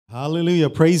Hallelujah.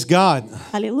 Praise God.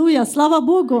 Аллилуйя, слава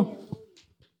Богу.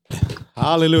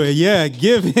 Hallelujah. Yeah,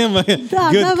 give him a Да,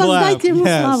 good clap. воздайте ему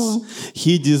славу. Yes,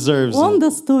 he deserves Он it.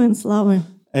 достоин славы.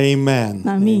 Amen.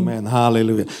 Аминь. Amen.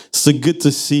 Hallelujah. So good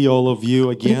to see all of you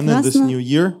again in this Прекрасно. new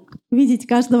year. Видеть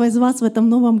каждого из вас в этом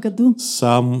новом году.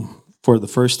 Some for the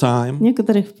first time.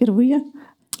 Некоторых впервые.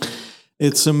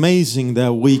 It's amazing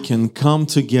that we can come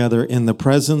together in the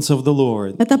presence of the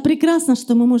Lord Это прекрасно,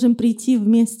 что мы можем прийти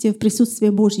вместе в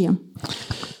присутствие Божье.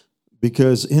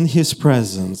 because in His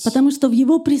presence, Потому что в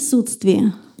Его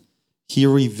присутствии He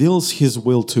reveals His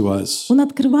will to us Он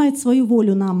открывает свою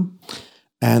волю нам.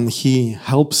 and He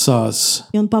helps us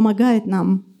И Он помогает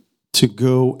нам to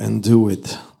go and do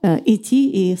it. идти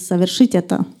и совершить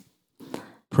это.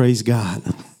 Praise God.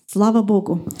 Слава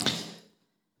Богу.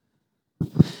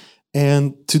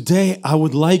 And today I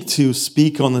would like to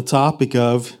speak on the topic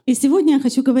of И сегодня я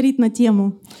хочу говорить на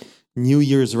тему New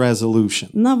Year's resolution.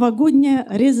 «Новогодняя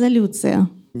резолюция».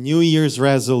 New Year's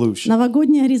resolution.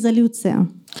 Новогодняя резолюция.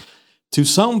 To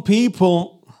some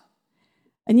people,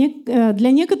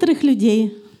 Для некоторых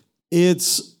людей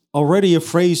it's already a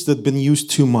phrase that's been used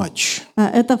too much.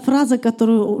 это фраза,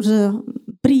 которая уже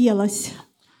приелась.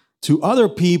 To other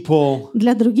people,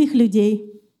 Для других людей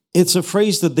it's a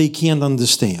phrase that they can't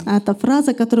understand. это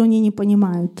фраза, которую они не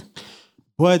понимают.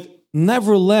 But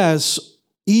nevertheless,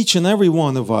 each and every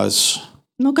one of us,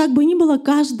 Но как бы ни было,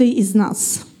 каждый из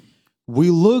нас, we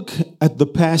look at the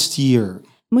past year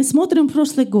мы смотрим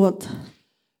прошлый год,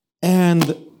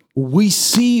 and we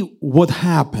see what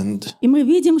happened, и мы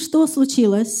видим, что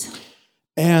случилось,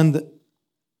 and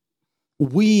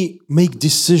we make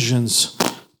decisions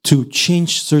to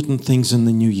change certain things in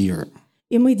the new year.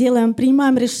 и мы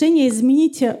принимаем решение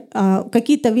изменить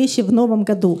какие-то вещи в новом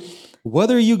году.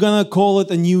 Whether you're gonna call it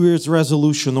a New Year's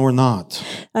resolution or not,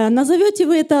 Назовете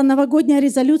вы это новогодняя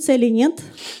резолюция или нет,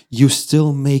 you're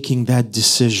still making that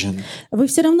decision. вы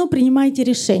все равно принимаете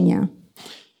решение.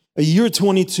 A year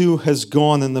 22 has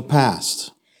gone in the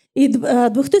past, И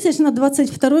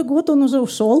 2022 год, он уже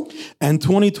ушел. and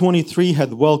 2023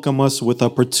 had welcomed us with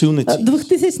opportunities.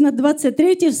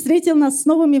 2023 встретил нас с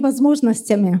новыми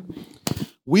возможностями.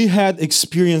 We had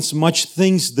experienced much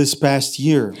things this past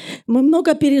year. Мы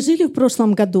много пережили в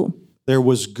прошлом году. There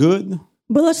was good,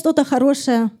 Было что-то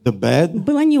хорошее, the bad,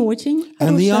 было не очень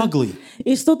and the хорошее, ugly.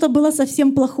 и что-то было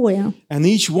совсем плохое. And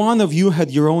each one of you had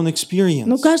your own Но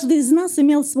experience. каждый из нас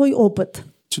имел свой опыт.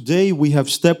 Today we have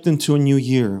stepped into a new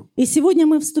year. И сегодня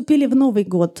мы вступили в Новый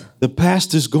год. The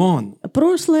past is gone.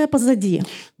 Прошлое позади.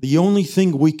 The only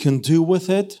thing we can do with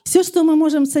it Все, что мы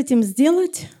можем с этим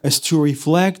сделать, is to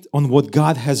reflect on what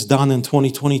God has done in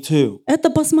 2022. это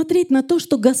посмотреть на то,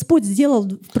 что Господь сделал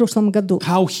в прошлом году.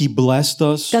 How He blessed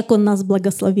us, Как Он нас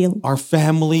благословил. our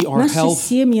family, our Наши health,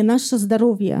 семьи, наше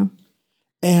здоровье.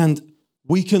 and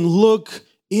we can look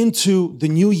into the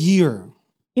new year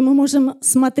И мы можем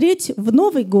смотреть в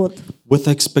Новый год with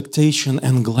expectation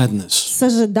and gladness с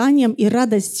ожиданием и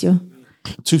радостью.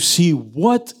 to see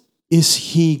what is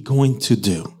He going to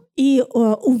do. И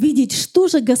увидеть, что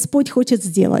же Господь хочет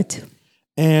сделать.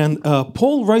 And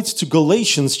Paul writes to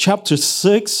Galatians chapter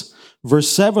 6, verse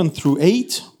 7 through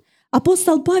 8.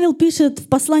 Апостол Павел пишет в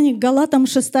послании к Галатам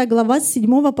 6 глава с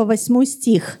 7 по 8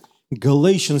 стих.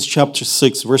 Galatians chapter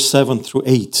 6, verse 7 through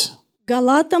 8.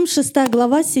 Галатам 6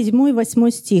 глава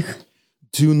 7-8 стих.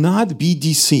 Do not be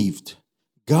deceived.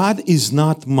 God is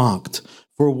not mocked.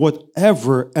 For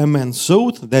whatever a man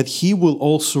soweth, that he will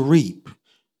also reap.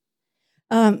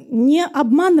 Не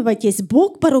обманывайтесь,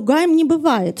 Бог поругаем не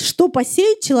бывает. Что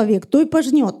посеет человек, то и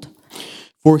пожнет.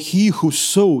 For he who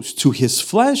sows to his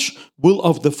flesh will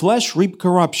of the flesh reap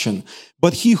corruption,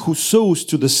 but he who sows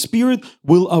to the Spirit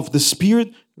will of the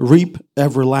Spirit reap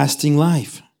everlasting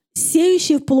life.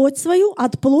 Сеющий в плоть свою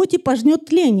от плоти пожнет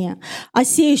тление, а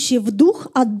сеющий в дух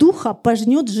от духа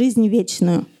пожнет жизнь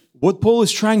вечную. What Paul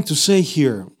is trying to say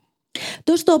here,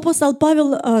 То, что апостол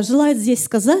Павел желает здесь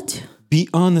сказать, be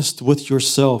honest with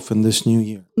yourself in this new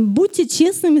year. будьте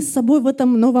честными с собой в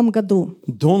этом новом году.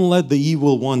 Don't let the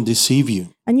evil one deceive you.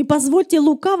 А не позвольте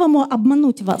лукавому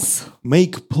обмануть вас.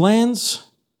 Make plans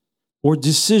or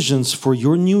decisions for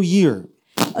your new year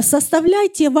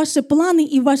Составляйте ваши планы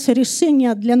и ваши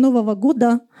решения для Нового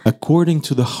года according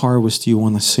to the harvest you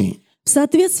want to see. в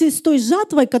соответствии с той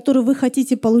жатвой, которую вы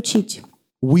хотите получить.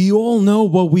 We all know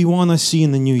what we want to see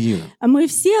in the new year. Мы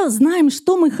все знаем,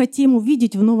 что мы хотим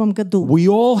увидеть в Новом году. We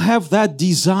all have that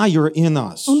desire in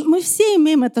us. Мы все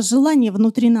имеем это желание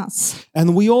внутри нас.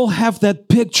 And we all have that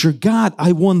picture, God,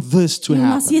 I want this to И у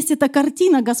нас happen. есть эта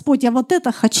картина, Господь, я вот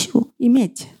это хочу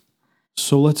иметь.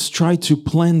 So let's try to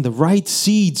plant the right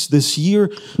seeds this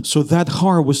year so that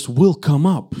harvest will come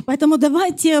up. Поэтому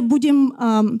давайте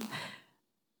будем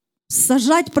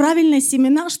сажать правильные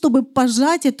семена, чтобы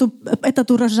пожать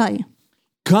этот урожай.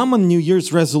 Common New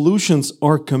Year's resolutions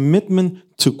are commitment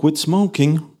to quit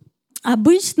smoking,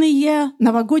 Обычные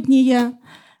новогодние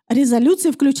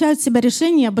резолюции включают в себя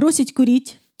решение бросить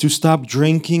курить, to stop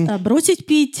drinking, бросить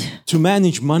пить, to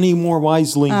manage money more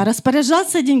wisely,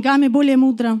 распоряжаться деньгами более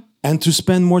мудро, and to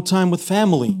spend more time with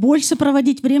family. больше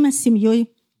проводить время с семьей.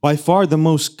 By far the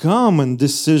most common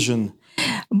decision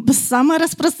Самое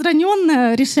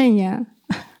распространенное решение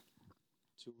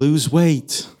to lose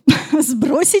weight. —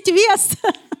 сбросить вес.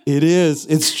 It is.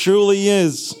 It truly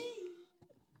is.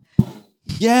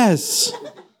 Yes.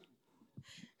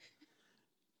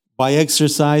 By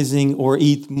exercising or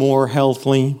eat more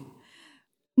healthily.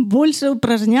 Больше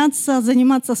упражняться,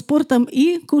 заниматься спортом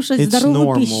и кушать It's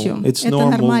здоровую пищу. normal. It's Это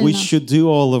normal. нормально. We should do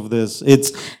all of this.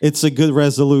 It's a good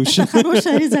resolution Это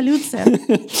хорошая резолюция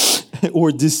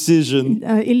or decision.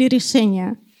 или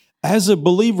решение. As a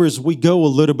believers, we go a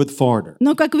little bit farther.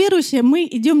 Но как верующие мы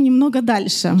идем немного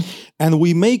дальше. And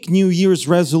we make New Year's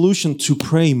resolution to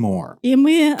pray more, И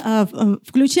мы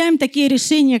включаем такие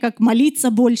решения, как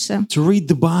молиться больше, to read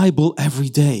the Bible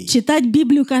every day, читать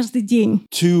Библию каждый день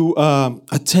to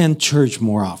attend church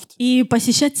more often. и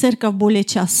посещать церковь более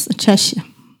чаще.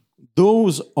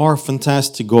 Those are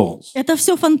fantastic goals. Это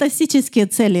все фантастические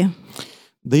цели.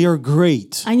 They are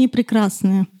great. Они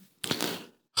прекрасные.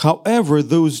 However,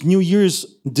 those New Year's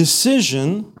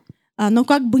decision Но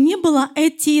как бы ни было,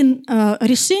 эти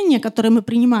решения, которые мы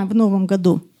принимаем в Новом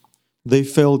году, they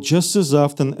fail just as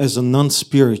often as a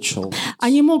non-spiritual,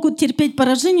 они могут терпеть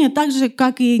поражение так же,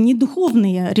 как и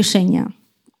недуховные решения.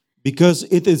 because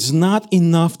it is not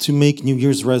enough to make New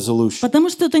Year's resolution. Потому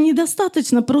что это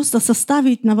недостаточно просто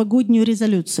составить новогоднюю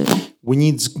резолюцию. We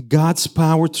need God's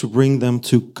power to bring them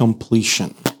to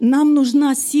completion. Нам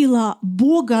нужна сила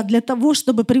Бога для того,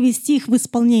 чтобы привести их в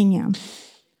исполнение.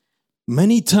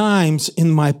 Many times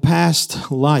in my past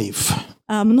life,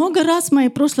 Много раз в моей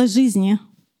прошлой жизни,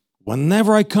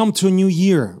 whenever I come to a new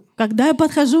year, когда я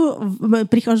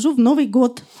прихожу в Новый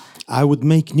год, I would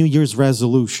make New Year's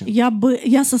resolution.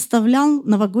 я составлял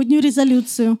новогоднюю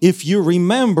резолюцию. If you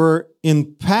remember,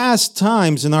 in past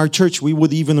times in our church, we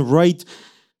would even write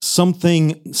some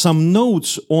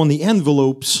notes on the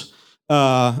envelopes,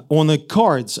 on the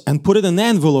cards, and put it in an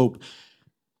envelope.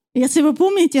 Если вы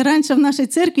помните, раньше в нашей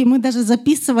церкви мы даже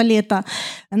записывали это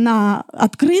на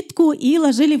открытку и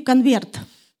ложили в конверт.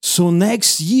 So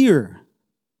next year,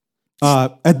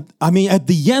 at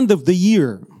the end of the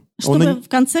year, Чтобы в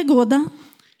конце года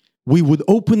we would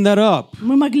open that up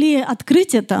мы могли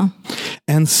открыть это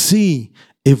and see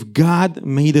if God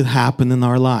made it happen in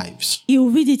our lives. и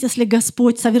увидеть, если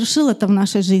Господь совершил это в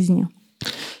нашей жизни.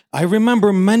 I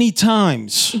remember many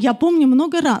times Я помню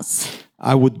много раз,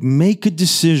 I would make a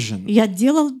decision я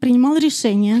принимал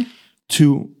решение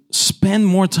to spend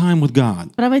more time with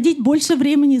God, проводить больше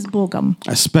времени с Богом,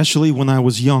 especially when I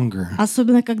was younger.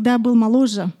 особенно когда я был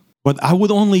моложе. But I would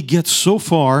only get so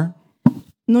far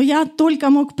Но я только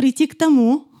мог прийти к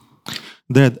тому,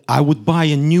 that I would buy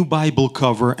a new Bible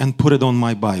cover and put it on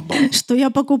my Bible. что я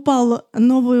покупал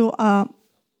новую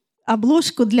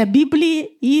обложку для Библии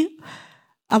и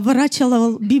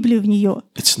оборачивал Библию в нее.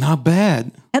 It's not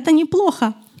bad, Это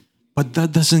неплохо, but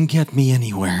that doesn't get me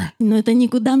anywhere. но это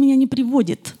никуда меня не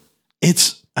приводит.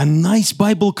 It's a nice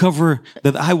Bible cover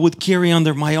that I would carry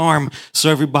under my arm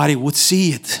so everybody would see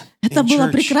it. Это in была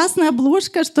church. прекрасная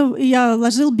обложка, что я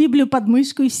ложил Библию под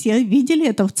мышку, и все видели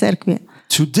это в церкви.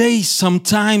 Today,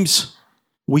 sometimes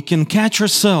we can catch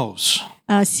ourselves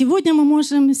Сегодня мы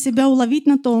можем себя уловить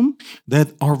на том,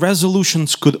 that our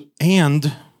resolutions could end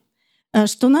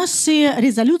что наши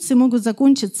резолюции могут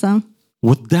закончиться,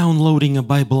 with downloading a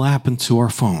Bible app into our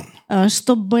phone.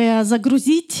 чтобы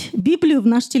загрузить Библию в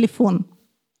наш телефон.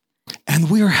 And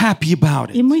we're happy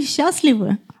about И it. мы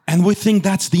счастливы. And we think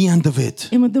that's the end of it.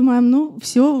 И мы думаем, ну,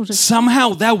 все уже.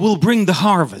 Somehow that will bring the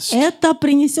harvest. Это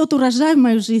принесет урожай в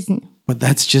мою жизнь. But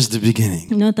that's just the beginning.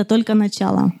 Но это только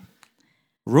начало.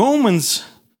 Romans,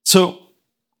 so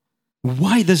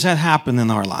why does that happen in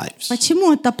our lives?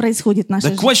 Почему это происходит в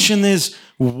нашей The жизни? question is,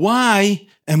 why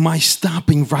am I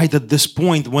stopping right at this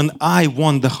point when I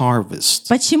want the harvest?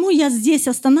 Почему я здесь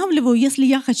останавливаю, если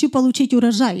я хочу получить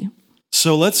урожай?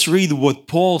 So let's read what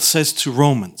Paul says to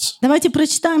Romans. Давайте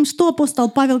прочитаем, что апостол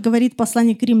Павел говорит в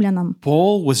послании к римлянам.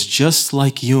 Paul was just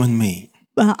like you and me,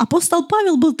 Апостол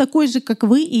Павел был такой же, как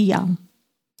вы и я.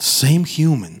 same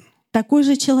human. Такой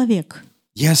же человек.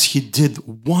 Yes, he did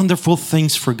wonderful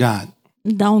things for God.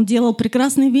 Да, он делал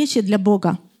прекрасные вещи для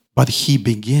Бога. But he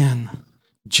began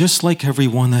just like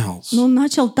everyone else. Но он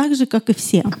начал так же, как и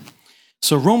все.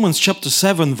 So Romans chapter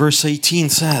 7 verse 18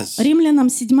 says, Римлянам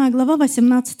 7 глава,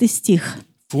 18 стих.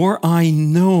 For I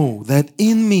know that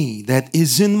in me, that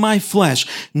is in my flesh,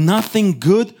 nothing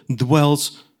good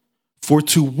dwells, for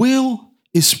to will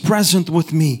is present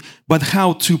with me, but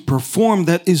how to perform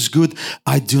that is good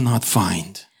I do not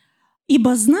find.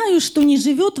 «Ибо знаю, что не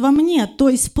живет во мне, то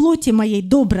есть в плоти моей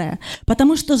доброе,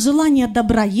 потому что желание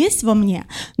добра есть во мне,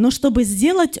 но чтобы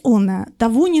сделать оно,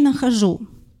 того не нахожу».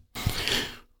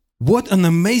 What an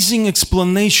amazing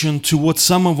explanation to what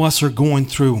some of us are going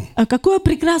through Какое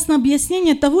прекрасное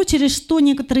объяснение того, через что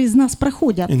некоторые из нас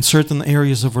проходят in certain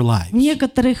areas of our в life.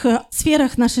 некоторых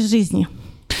сферах нашей жизни.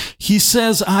 He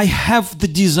says, I have the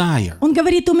desire. Он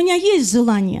говорит, у меня есть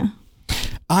желание,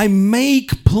 I make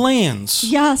plans,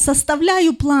 я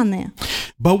составляю планы,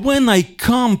 but when I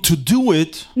come to do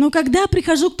it, но когда я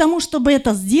прихожу к тому, чтобы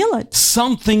это сделать,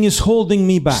 something is holding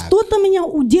me back. что-то меня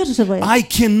удерживает. I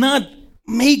cannot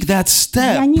make that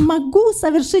Я step. не могу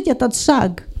совершить этот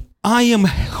шаг. I am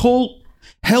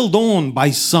held on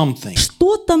by something.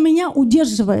 Что-то меня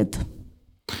удерживает.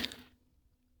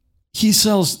 He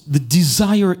says, the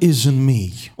desire is in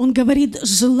me, Он говорит,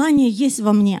 желание есть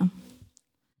во мне,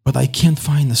 but I can't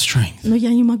find the strength. но я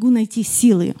не могу найти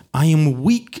силы. I am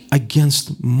weak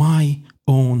against my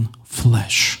own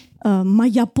flesh.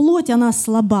 Моя плоть, она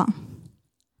слаба.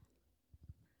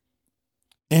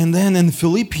 And then in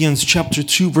Philippians chapter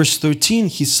 2 verse 13,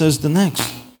 he says the next.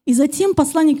 И затем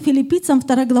послание к Филиппийцам,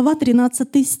 2 глава,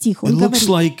 13 стих. Он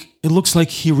говорит, It looks like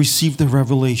he received the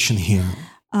revelation here.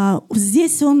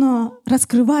 здесь он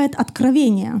раскрывает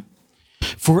откровение.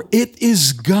 For it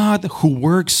is God who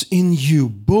works in you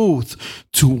both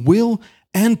to will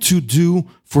and to do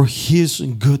for his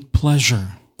good pleasure.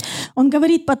 Он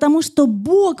говорит, потому что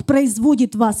Бог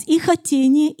производит в вас и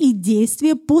хотение, и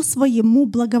действие по своему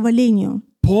благоволению.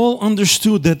 Paul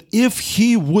understood that if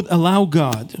he would allow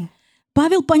God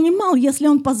Павел понимал, если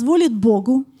он позволит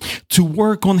Богу to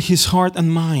work on his heart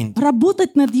and mind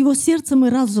работать над его сердцем и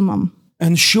разумом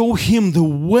and show him the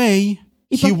way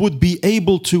he would be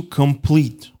able to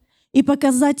complete. и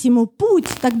показать ему путь,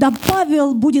 тогда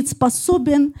Павел будет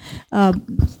способен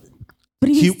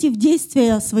привести в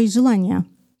действие свои желания.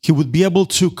 He would be able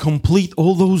to complete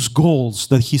all those goals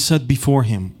that he set before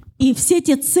him. И все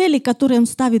те цели, которые он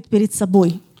ставит перед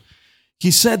собой. He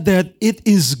said that it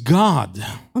is God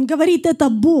Он говорит, это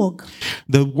Бог,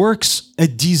 that works a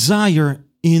desire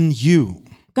in you.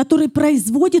 который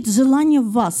производит желание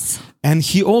в вас. And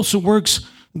he also works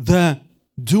the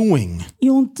doing. И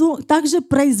он также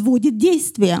производит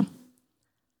действия.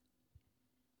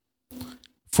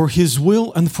 For his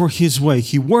will and for his way.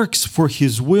 He works for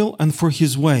his will and for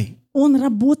his way. Он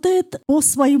работает по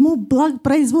своему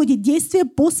производит действия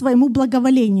по своему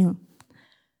благоволению.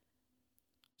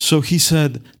 So he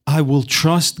said, I will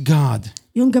trust God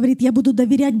И он говорит, я буду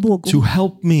доверять Богу, to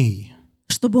help me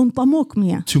чтобы Он помог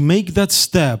мне to make that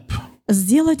step,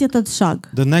 сделать этот шаг.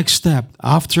 the next step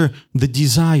after the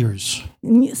desires,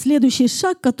 Следующий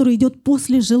шаг, который идет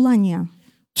после желания,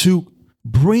 to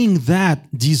bring that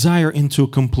desire into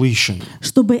completion.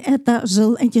 чтобы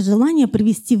эти желания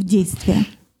привести в действие.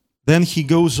 Then he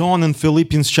goes on in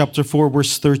Philippians chapter 4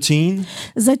 verse 13.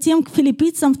 Затем к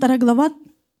Филиппийцам 2 глава,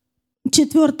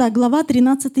 4 глава,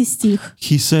 13 стих.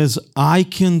 He says, I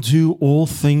can do all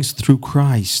things through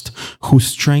Christ who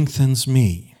strengthens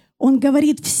me. Он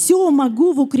говорит, все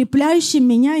могу в укрепляющем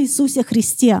меня Иисусе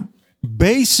Христе.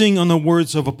 Basing on the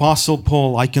words of Apostle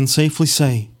Paul, I can safely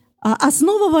say,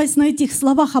 Основываясь на этих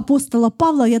словах апостола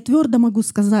Павла, я твердо могу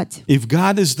сказать, if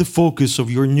God is the focus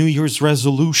of your New Year's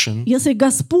resolution, если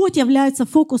Господь является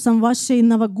фокусом вашей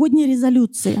новогодней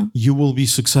резолюции, you will be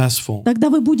successful. тогда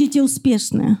вы будете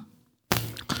успешны.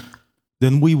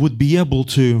 Then we would be able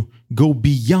to go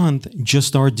beyond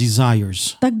just our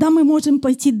desires. Тогда мы можем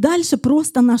пойти дальше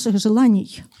просто наших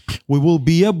желаний. We will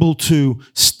be able to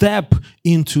step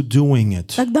into doing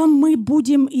it Тогда мы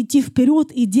будем идти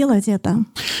вперед и делать это.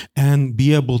 and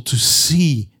be able to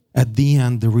see at the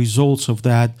end the results of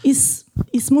that.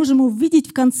 И сможем увидеть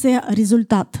в конце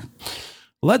результат.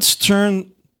 Let's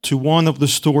turn to one of the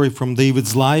story from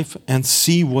David's life and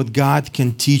see what God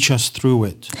can teach us through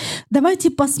it. Давайте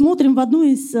посмотрим в одну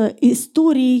из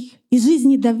историй из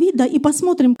жизни Давида и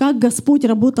посмотрим, как Господь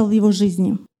работал в его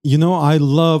жизни. You know, I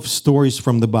love stories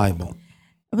from the Bible.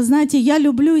 Вы знаете, я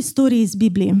люблю истории из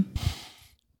Библии.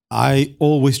 I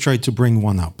always try to bring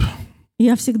one up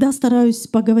Я всегда стараюсь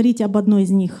поговорить об одной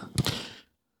из них,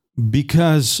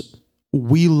 because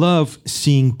we love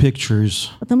seeing pictures,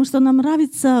 потому что нам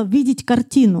нравится видеть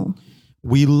картину.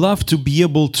 We love to be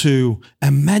able to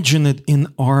imagine it in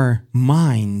our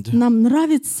mind. Нам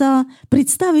нравится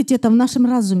представить это в нашем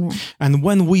разуме. And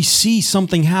when we see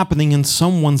something happening in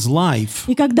someone's life,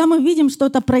 И когда мы видим, что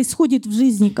это происходит в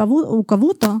жизни у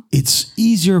кого-то, it's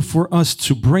easier for us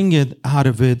to bring it out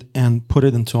of it and put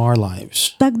it into our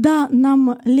lives. тогда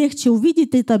нам легче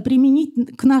увидеть это, применить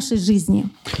к нашей жизни.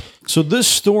 So this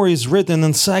story is written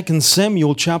in 2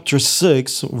 Samuel chapter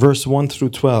 6, verse 1 through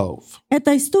 12.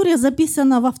 Эта история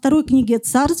записана во второй книге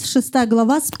Царств, 6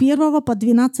 глава, с 1 по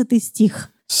 12 стих.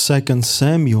 2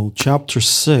 Samuel chapter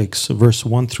 6, verse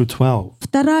 1 through 12.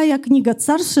 Вторая книга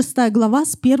Царств, 6 глава,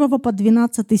 с 1 по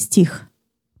 12 стих.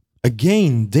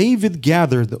 Again, David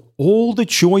gathered all the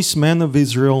choice men of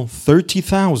Israel,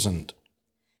 30,000.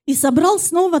 «И собрал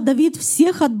снова Давид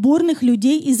всех отборных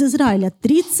людей из Израиля,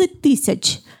 30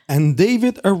 тысяч. And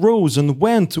David arose and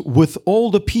went with all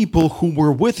the people who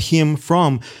were with him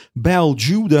from Baal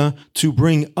Judah to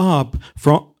bring up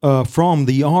from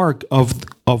the ark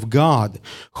of God,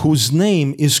 whose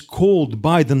name is called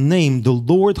by the name the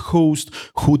Lord host,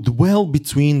 who dwell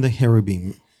between the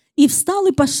cherubim. И встал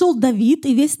и пошел Давид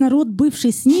и весь народ,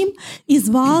 бывший с ним, из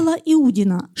Ваала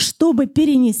Иудина, чтобы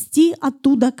перенести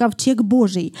оттуда ковчег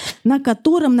Божий, на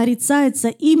котором нарицается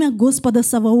имя Господа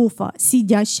Саваофа,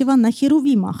 сидящего на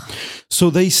херувимах.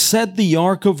 So they set the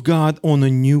ark of God on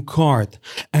a new cart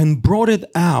and brought it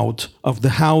out of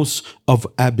the house of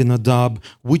Abinadab,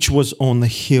 which was on the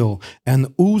hill. And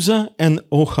Uzzah and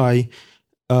Ohai,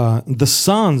 the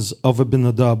sons of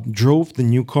Abinadab, drove the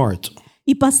new cart.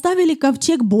 И поставили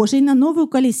ковчег Божий на новую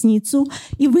колесницу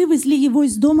и вывезли его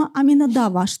из дома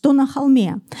Аминадава, что на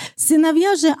холме.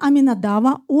 Сыновья же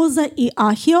Аминадава, Оза и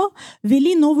Ахио,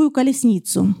 вели новую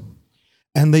колесницу.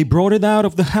 And they brought it out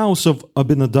of the house of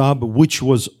Abinadab, which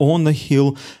was on the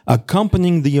hill,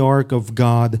 accompanying the ark of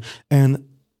God, and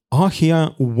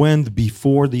Ahia went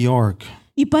before the ark.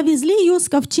 И повезли ее с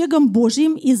ковчегом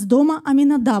Божьим из дома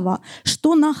Аминадава,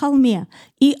 что на холме,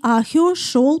 и Ахио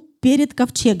шел перед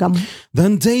ковчегом.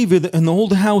 Then David and all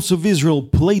the house of Israel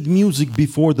played music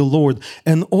before the Lord,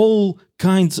 and on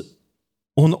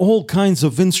all kinds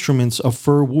of instruments of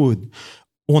fir wood,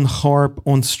 on harp,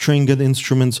 on stringed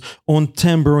instruments, on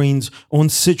tambourines, on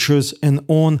citrus, and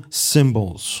on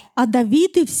cymbals. А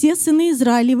Давид и все сыны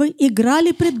Израилевы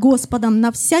играли пред Господом на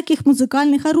всяких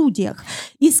музыкальных орудиях,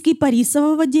 из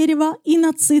кипарисового дерева, и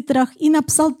на цитрах, и на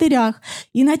псалтырях,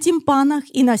 и на тимпанах,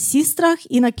 и на систрах,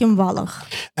 и на кимвалах.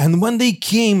 And when they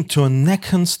came to a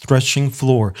neck-hand threshing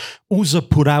floor, Uzzah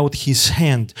put out his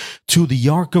hand to the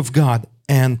ark of God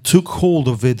and took hold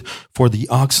of it, for the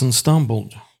oxen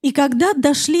stumbled. И когда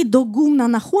дошли до гумна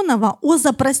Нахонова,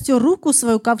 Оза простер руку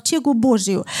свою к ковчегу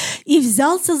Божию и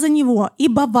взялся за него,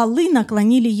 ибо валы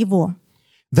наклонили его.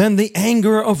 Then the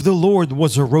anger of the Lord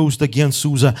was aroused against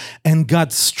Uzzah, and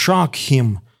God struck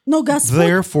him Но Господь,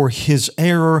 there for his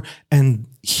error, and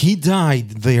he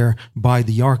died there by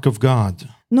the ark of God.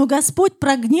 но Господь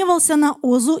прогневался на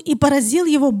Озу и поразил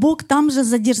его Бог там же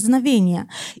за дерзновение,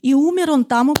 и умер он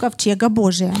там у ковчега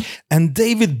Божия. And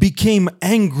David became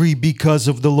angry because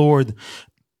of the Lord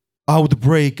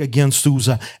outbreak against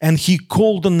Uzzah, and he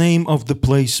called the name of the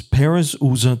place Perez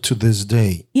Uzzah to this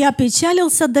day. И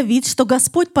опечалился Давид, что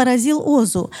Господь поразил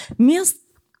Озу.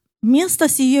 Место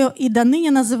сие и до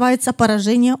ныне называется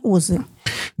поражение Озы.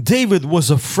 David was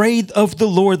afraid of the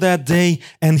Lord that day,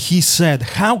 and he said,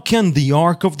 "How can the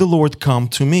ark of the Lord come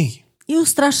to me?" И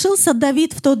устрашился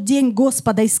Давид в тот день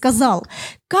Господа и сказал: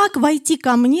 «Как войти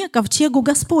ко мне, ковчегу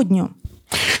Господню?»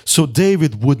 So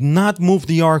David would not move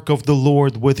the ark of the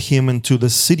Lord with him into the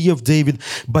city of David,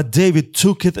 but David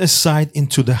took it aside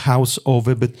into the house of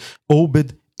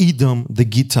Obed-Edom the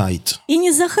Gittite. И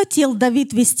не захотел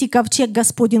Давид вести ковчег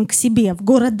Господень к себе, в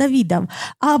город Давидов,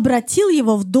 а обратил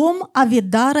его в дом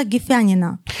Авидара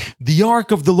Гефянина. The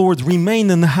ark of the Lord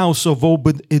remained in the house of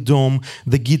Obed-Edom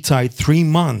the Gittite 3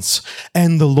 months,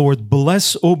 and the Lord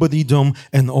blessed Obed-Edom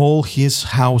and all his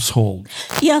household.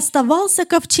 И оставался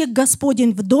ковчег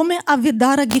Господень в доме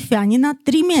Авидара Гефянина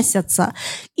 3 месяца,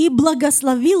 и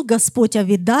благословил Господь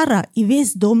Авидара и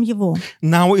весь дом его.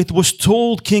 Now it was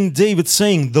told King David,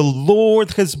 saying, "The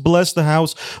Lord has blessed the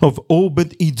house of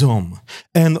Obed-Edom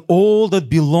and all that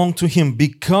belonged to him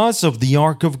because of the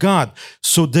ark of God."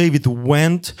 So David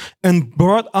went and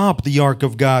brought up the ark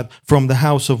of God from the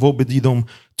house of Obed-Edom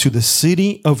to the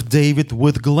city of David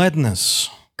with gladness.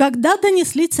 Когда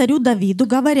донесли царю Давиду,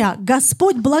 говоря: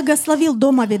 «Господь благословил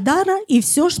дом Авидара и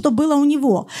все, что было у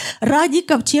него, ради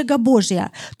ковчега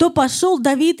Божия», то пошел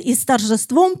Давид и с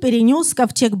торжеством перенес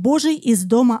ковчег Божий из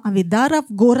дома Авидара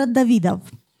в город Давидов.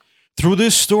 Through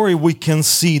this story, we can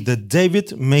see that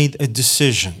David made a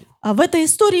decision. А в этой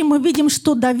истории мы видим,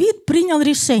 что Давид принял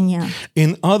решение.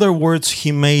 In other words,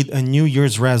 he made a New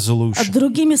Year's resolution.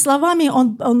 Другими словами,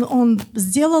 он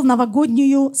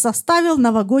составил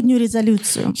новогоднюю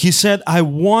резолюцию. He said, I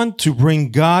want to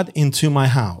bring God into my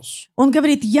house. Он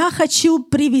говорит, я хочу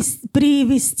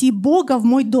привести Бога в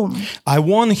мой дом. I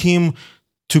want him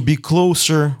to be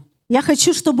closer. Я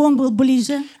хочу, чтобы он был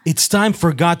ближе. It's time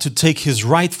for God to take his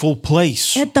rightful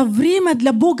place Это время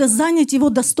для Бога занять его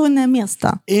достойное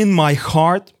место. in my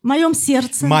heart, В моем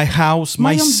сердце, my house, в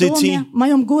my моем city, доме, в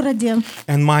моем городе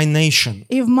and my nation.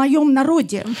 и в моем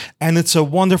народе. And it's a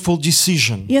wonderful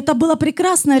decision. И это было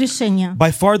прекрасное решение.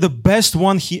 By far the best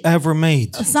one he ever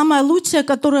made. Самое лучшее,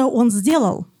 которое он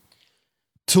сделал.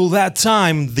 Till that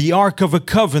time, the Ark of a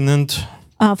Covenant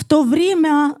В то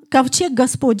время ковчег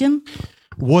Господень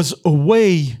was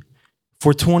away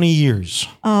for 20 years.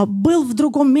 был в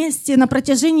другом месте на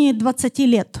протяжении 20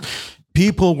 лет.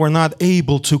 People were not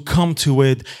able to come to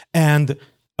it and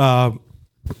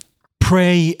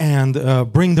pray and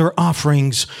bring their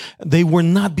offerings. They were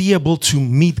not be able to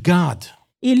meet God.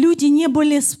 И люди не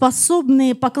были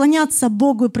способны поклоняться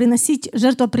Богу и приносить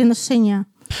жертвоприношения.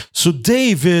 So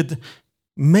David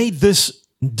made this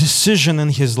decision in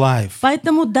his life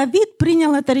Поэтому Давид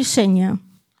принял это решение.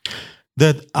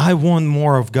 that I want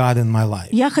more of God in my life.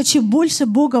 Я хочу больше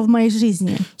Бога в моей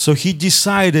жизни. So he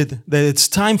decided that it's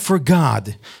time for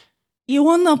God И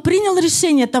он принял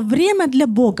решение, это время для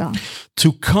Бога,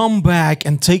 to come back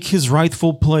and take his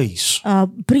rightful place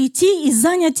прийти и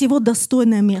занять его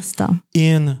достойное место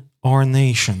in our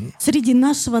nation. среди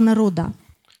нашего народа.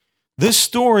 This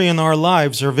story and our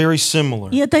lives are very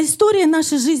similar. И эта история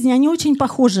нашей жизни, они очень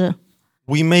похожи.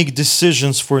 We make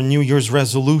decisions for New Year's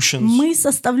resolutions Мы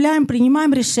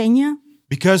принимаем решения,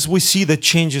 because we see that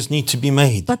changes need to be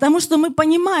made. потому что мы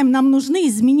понимаем, нам нужны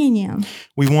изменения.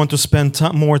 We want to spend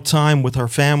more time with our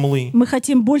family. Мы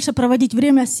хотим больше проводить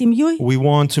время с семьей. We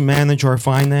want to manage our Мы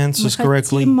finances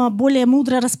correctly. хотим более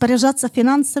мудро распоряжаться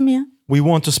финансами. We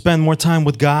want to spend more time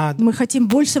with God, Мы хотим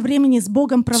больше времени с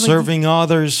Богом проводить, serving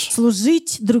others,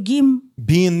 служить другим,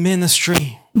 be in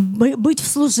ministry. быть в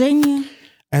служении.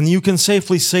 And you can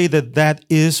safely say that that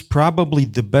is probably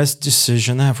the best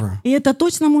decision ever. И это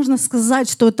точно можно сказать,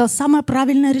 что это самое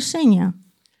правильное решение.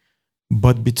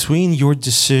 But between your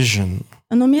decision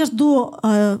Но между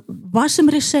вашим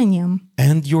решением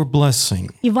and your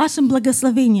blessing, и вашим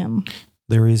благословением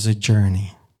there is a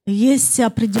journey. есть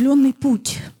определенный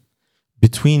путь.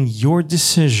 Between your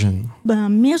decision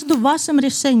Между вашим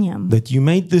решением, that you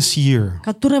made this year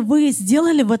которое вы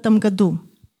сделали в этом году,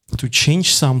 to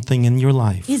change something in your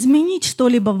life, изменить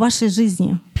что-либо в вашей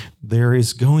жизни, there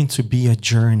is going to be a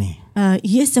journey.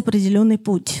 есть определенный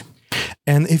путь.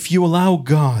 And if you allow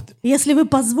God, Если вы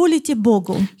позволите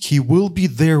Богу, He will be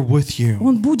there with you,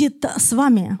 Он будет с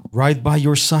вами, right by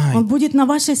your Он side, будет на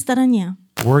вашей стороне,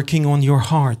 working on your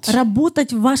heart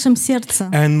работать в вашем сердце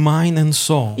and mind and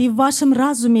soul, и в вашем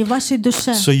разуме, и в вашей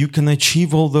душе, so you can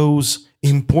achieve all those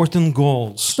important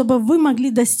goals чтобы вы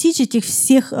могли достичь этих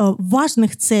всех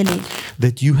важных целей,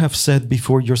 that you have set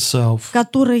before yourself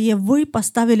которые вы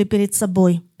поставили перед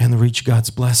собой, and reach God's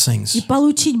и blessings.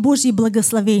 получить Божьи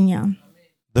благословения.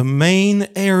 The main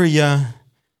area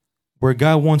where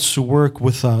God wants to work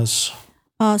with us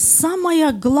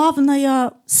Самая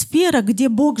главная сфера, где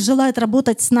Бог желает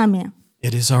работать с нами,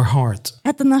 it is our heart.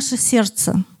 это наше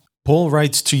сердце. Paul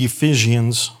writes to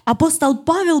Ephesians, Апостол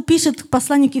Павел пишет в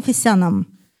послании к Ефесянам.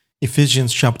 Ephesians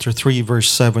chapter 3 verse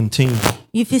 17.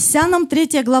 Ефесянам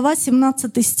 3 глава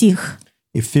 17 стих.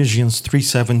 Ephesians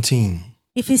 3:17.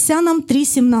 Ефесянам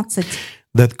 3:17.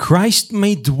 That Christ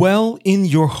may dwell in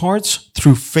your hearts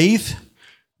through faith,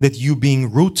 that you being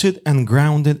rooted and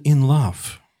grounded in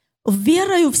love.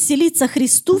 «Верою вселиться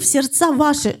Христу в сердца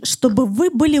ваши, чтобы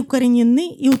вы были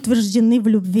укоренены и утверждены в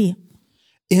любви».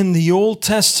 In the Old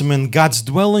Testament, God's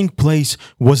dwelling place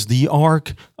was the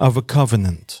Ark of a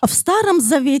Covenant. В Старом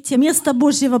Завете место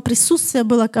Божьего присутствия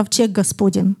было ковчег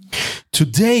Господень.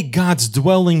 Today, God's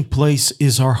dwelling place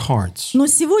is our hearts. Но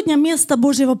сегодня место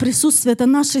Божьего присутствия — это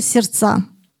наши сердца.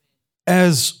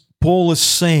 As Paul is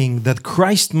saying, that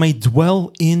Christ may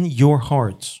dwell in your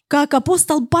hearts. Как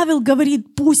апостол Павел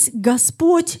говорит, пусть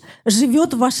Господь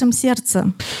живет в вашем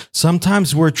сердце.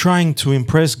 Sometimes we're trying to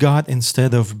impress God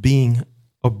instead of being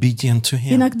obedient to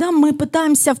Him. Иногда мы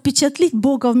пытаемся впечатлить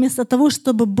Бога вместо того,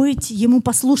 чтобы быть Ему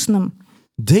послушным.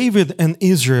 David and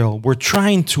Israel were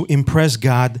trying to impress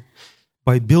God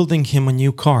by building him a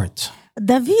new cart.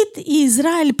 Давид и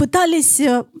Израиль пытались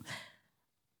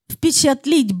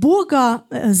впечатлить Бога,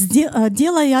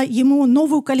 делая ему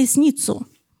новую колесницу.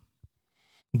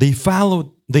 They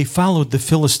followed the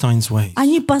Philistines' ways.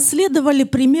 Они последовали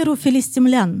примеру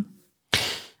филистимлян.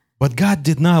 But God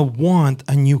did not want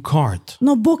a new cart.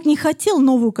 Но Бог не хотел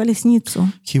новую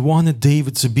колесницу. He wanted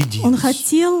David's Он obedience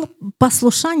хотел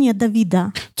послушания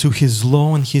Давида, to his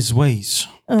law and his ways.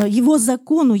 его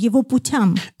закону, его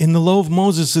путям. In the law of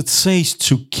Moses, it says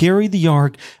to carry the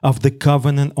ark of the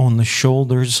covenant on the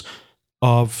shoulders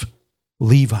of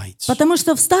Levites. Потому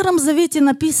что в Старом Завете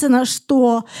написано,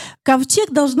 что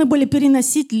ковчег должны были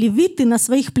переносить левиты на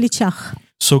своих плечах,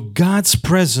 So God's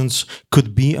presence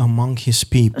could be among his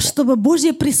people. чтобы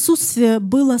Божье присутствие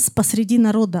было посреди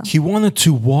народа. He wanted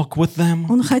to walk with them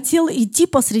Он хотел идти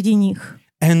посреди них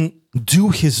and do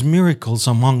his miracles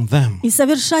among them. и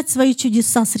совершать свои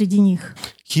чудеса среди них.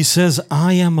 He says,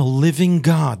 I am a living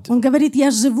God, Он говорит: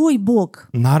 «Я живой Бог,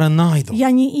 not an idol.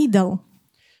 я не идол.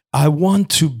 I want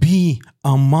to be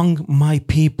among my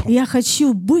people. Я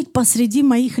хочу быть посреди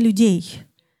моих людей».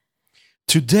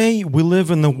 Today we live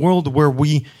in a world where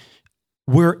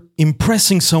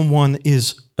impressing someone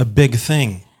is a big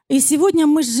thing. И сегодня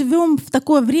мы живем в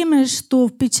такое время, что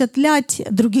впечатлять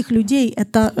других людей —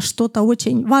 это что-то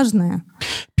очень важное.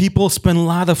 People spend a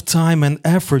lot of time and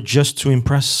effort just to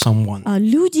impress someone.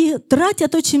 Люди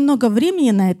тратят очень много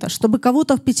времени на это, чтобы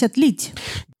кого-то впечатлить.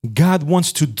 God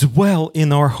wants to dwell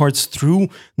in our hearts through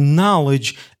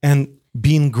knowledge and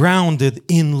being grounded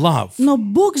in love. Но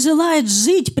Бог желает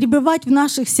жить, пребывать в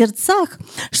наших сердцах,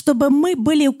 чтобы мы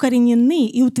были укоренены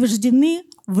и утверждены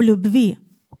в любви.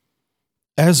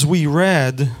 As we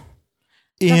read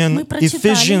in мы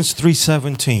прочитали. Ephesians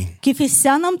 3:17, К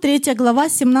Ефесянам 3 глава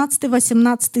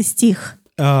 17-18 стих.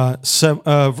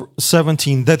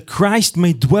 17, that Christ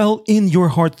may dwell in your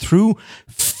heart through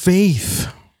faith.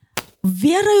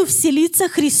 «Верою вселиться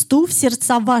Христу в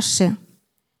сердца ваши».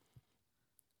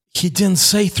 He didn't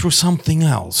say through something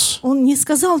else. Он не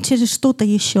сказал через что-то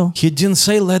еще. He didn't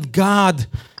say let God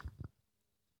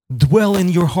dwell in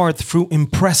your heart through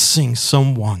impressing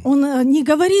someone. Он не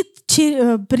говорит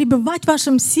пребывать в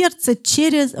вашем сердце,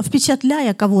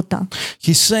 впечатляя кого-то.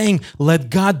 He's saying let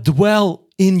God dwell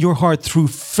in your heart through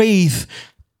faith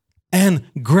and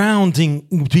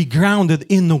be grounded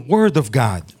in the Word of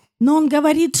God. Но он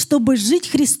говорит, чтобы жить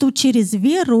Христу через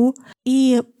веру,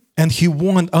 And He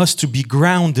wants us to be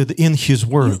grounded in His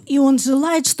Word. И он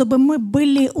желает, чтобы мы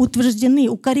были утверждены,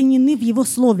 укоренены в Его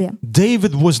Слове.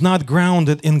 David was not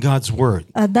grounded in God's Word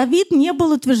Давид не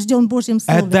был утвержден в Божьем at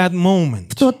Слове that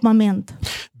moment в тот момент,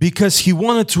 because he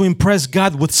wanted to impress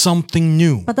God with something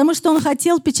new. потому что он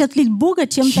хотел впечатлить Бога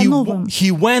чем-то новым.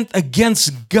 He went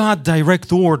against God's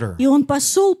direct order. И он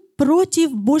пошел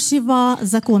против Божьего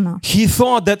закона. He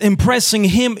thought that impressing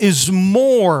Him is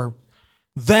more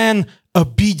than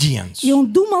obedience. И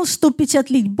он думал, что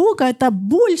впечатлить Бога — это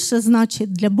больше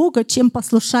значит для Бога, чем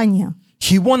послушание.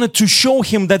 He wanted to show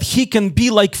him that he can be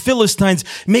like Philistines,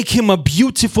 make him a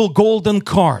beautiful golden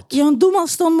cart. И он думал,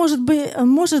 что он может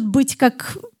быть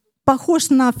как похож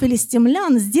на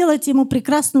филистимлян, сделать ему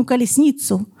прекрасную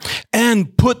колесницу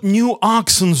And put new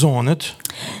oxen on it.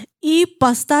 и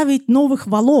поставить новых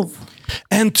волов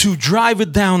And to drive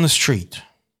it down the street.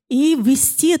 и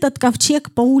вести этот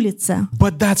ковчег по улице.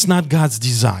 But that's not God's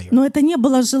desire. Но это не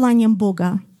было желанием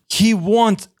Бога. He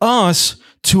wants us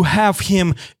to have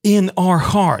Him in our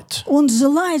heart. Он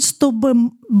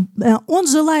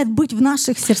желает быть в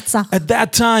наших сердцах. At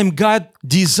that time, God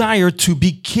desired to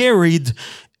be carried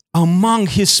among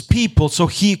His people so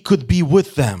He could be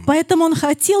with them. Поэтому он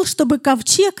хотел, чтобы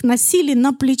ковчег носили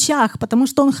на плечах, потому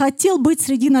что он хотел быть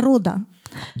среди народа.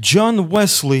 John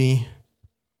Wesley,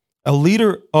 a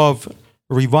leader of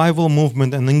revival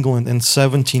movement in England in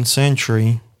 17th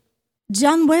century,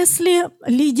 Джон Уэсли,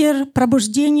 лидер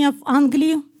пробуждения в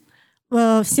Англии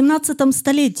в 17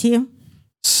 столетии,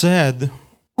 said,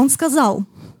 он сказал: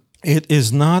 "It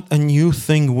is not a new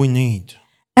thing we need,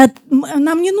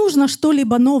 нам не нужно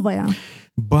что-либо новое,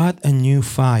 but a new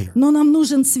fire. но нам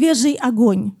нужен свежий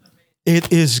огонь. It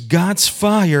is God's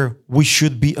fire we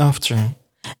should be after.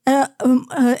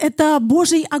 Это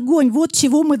Божий огонь, вот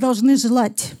чего мы должны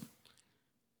желать.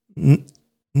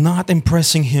 Not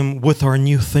impressing Him with our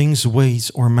new things,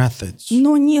 ways, or methods."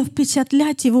 Но не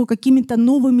впечатлять его какими-то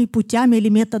новыми путями или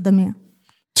методами.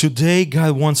 Today,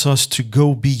 God wants us to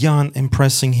go beyond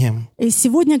impressing Him, И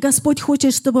сегодня Господь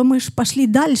хочет, чтобы мы пошли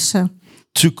дальше,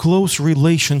 to close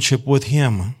relationship with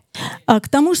Him. к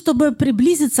тому, чтобы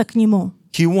приблизиться к Нему.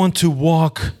 He wants to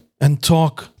walk and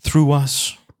talk through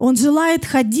us, Он желает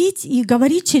ходить и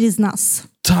говорить через нас,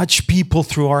 touch people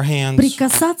through our hands,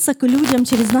 прикасаться к людям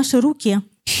через наши руки,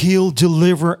 heal,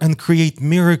 deliver, and create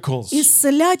miracles.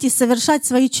 исцелять и совершать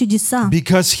свои чудеса.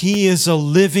 Because He is a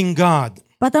living God.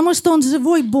 Потому что Он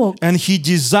живой Бог. and He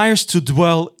desires to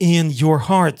dwell in your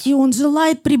heart И Он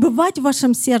желает пребывать в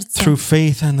вашем сердце through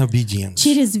faith and obedience.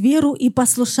 через веру и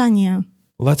послушание.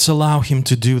 Let's allow Him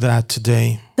to do that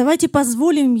today. Давайте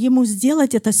позволим Ему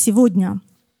сделать это сегодня.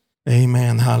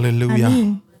 Amen. Hallelujah.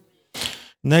 Аминь.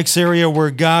 Next area where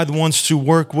God wants to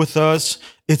work with us,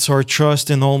 it's our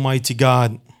trust in Almighty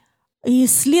God. И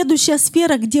следующая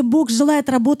сфера, где Бог желает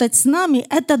работать с нами,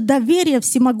 это доверие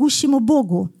всемогущему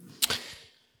Богу.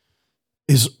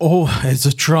 Is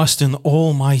a trust in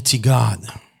Almighty God.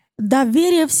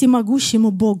 Доверие всемогущему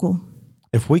Богу.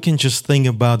 If we can just think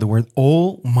about the word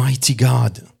Almighty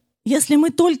God, Если мы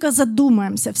только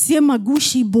задумаемся,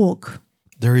 всемогущий Бог,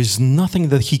 there is nothing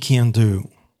that He can't do.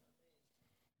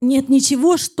 нет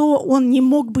ничего, что Он не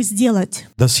мог бы сделать.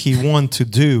 Does He want to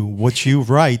do what you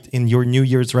write in your New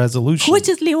Year's resolution?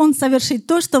 Хочет ли Он совершить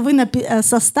то, что вы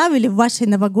составили в вашей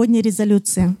новогодней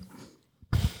резолюции?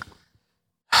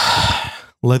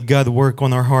 Let God work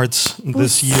on our hearts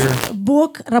this year.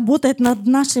 Бог работает над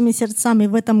нашими сердцами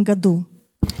в этом году.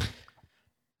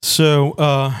 So,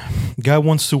 God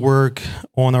wants to work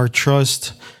on our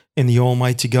trust in the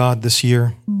Almighty God this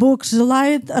year. Бог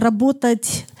желает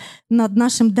работать над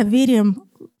нашим доверием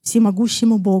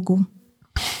всемогущему Богу.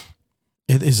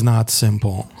 It is not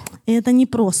simple, И это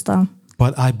непросто,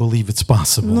 but I believe it's но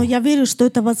possible. я верю, что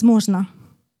это возможно.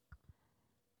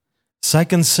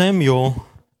 2 Samuel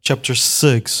chapter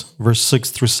 6, verse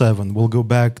 6 through 7. We'll go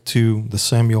back to the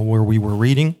Samuel where we were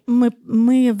reading.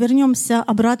 Мы вернемся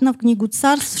обратно в книгу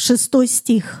Царств, 6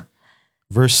 стих.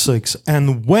 Verse 6.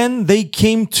 And when they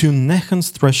came to Nachon's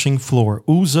threshing floor,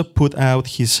 Uzzah put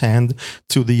out his hand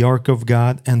to the ark of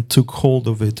God and took hold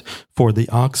of it, for the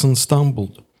oxen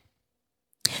stumbled.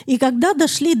 «И когда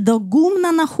дошли до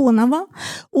гумна Нахонова,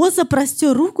 Оза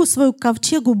простер руку свою к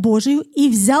ковчегу Божию и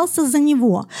взялся за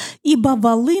него, ибо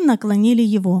валы наклонили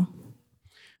его».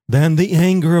 Then the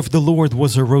anger of the Lord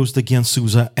was aroused against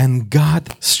Uzzah, and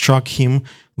God struck him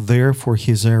there for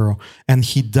his arrow, and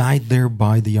he died there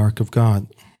by the ark of God.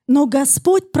 Но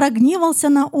Господь прогневался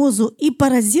на Озу, и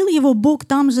поразил его Бог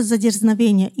там же за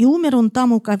дерзновение, и умер он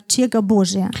там у ковчега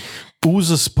Божия.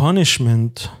 Uzzah's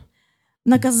punishment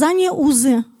Наказание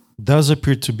Узы does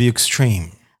appear to be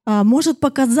extreme может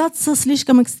показаться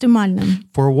слишком экстремальным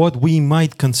for what we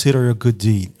might consider a good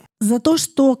deed. за то,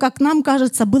 что, как нам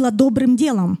кажется, было добрым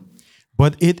делом.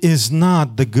 But it is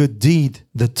not the good deed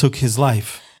that took his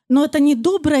life, Но это не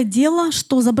доброе дело,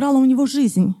 что забрало у него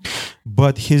жизнь,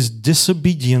 but his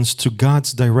disobedience to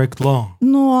God's direct law.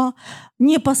 но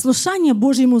непослушание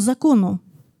Божьему закону.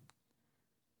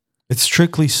 It's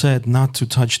strictly said not to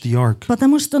touch the ark.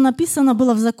 Потому что написано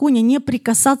было в законе не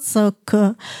прикасаться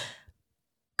к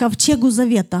ковчегу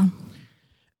завета.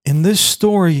 In this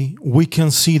story, we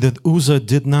can see that Uzzah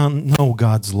did not know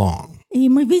God's law. И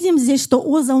мы видим здесь, что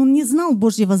Оза, он не знал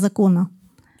Божьего закона.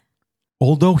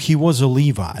 Although he was a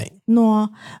Levite,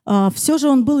 Но все же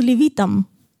он был левитом.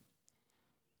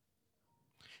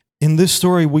 in this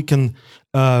story we can,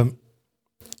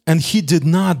 and he did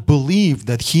not believe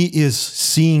that he is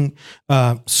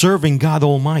serving God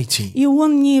Almighty, И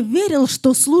он не верил,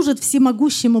 что служит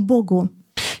всемогущему Богу,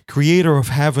 creator of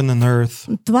heaven and earth,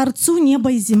 Творцу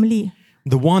неба и земли,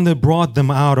 the one that brought them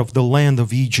out of the land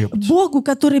of Egypt, Богу,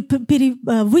 который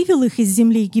вывел их из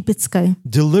земли египетской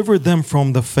delivered them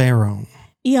from the Pharaoh,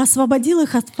 и освободил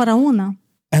их от фараона,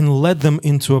 and led them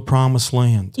into a promised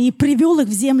land. и привел их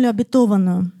в землю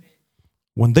обетованную.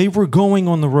 When they were going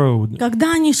on the road,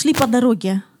 Когда они шли по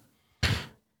дороге,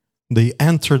 they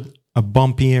entered a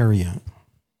bumpy area.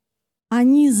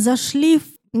 они зашли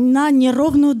на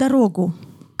неровную дорогу,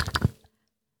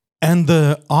 And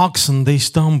the oxen, they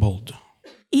stumbled.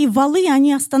 и валы,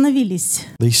 они остановились,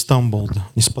 They stumbled.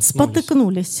 Не споткнулись.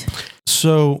 спотыкнулись.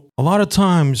 So, a lot of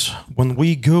times when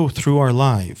we go through our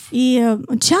life, И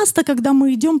часто, когда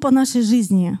мы идем по нашей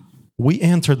жизни, we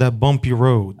enter that bumpy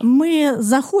road. мы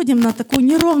заходим на такую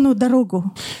неровную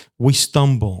дорогу, We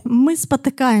stumble. мы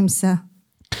спотыкаемся.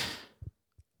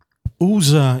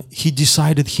 Uzzah, he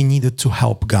decided he needed to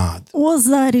help God.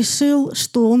 Оза решил,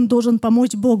 что он должен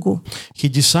помочь Богу, He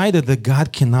decided that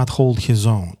God cannot hold his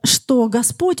own. что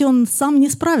Господь, он сам не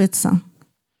справится.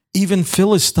 Even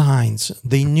Philistines,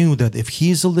 they knew that if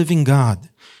he is a living God,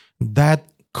 that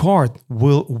cart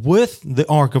will, with the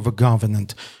Ark of a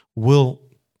Covenant, will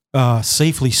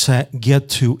safely get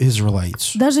to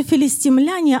Israelites. Даже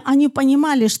филистимляне, они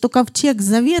понимали, что ковчег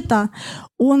Завета,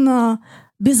 он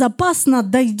безопасно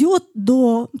дойдет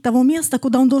до того места,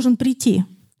 куда он должен прийти.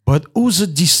 But Uzzah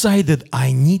decided,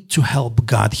 I need to help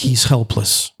God. He's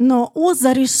helpless. Но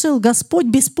Оза решил, Господь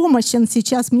беспомощен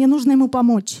сейчас, мне нужно ему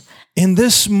помочь. In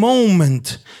this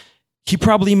moment, he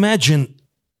probably imagined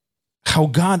how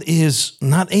God is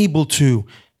not able to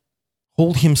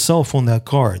hold himself on that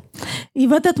cart. И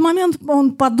в этот момент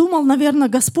он подумал, наверное,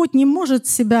 Господь не может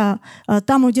себя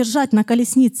там удержать на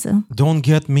колеснице. Don't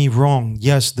get me wrong.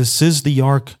 Yes, this is the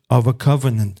Ark of a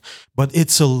Covenant, but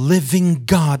it's a living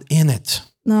God in it.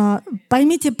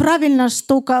 Поймите правильно,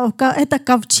 что это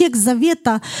ковчег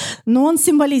завета, но он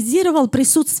символизировал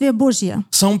присутствие Божье.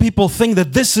 Some people think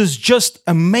that this is just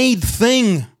a made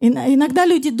thing. Иногда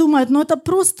люди думают, это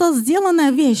просто сделанная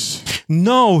вещь.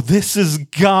 No, this is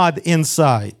God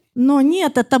inside. Но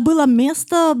нет, это было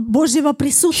место Божьего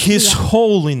присутствия. His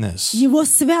holiness, Его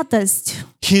святость,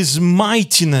 His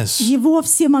mightiness. Его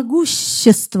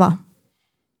всемогущество.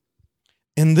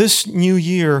 In this new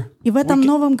year, И в этом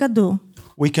новом году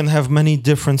we can have many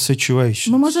different situations.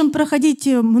 мы можем проходить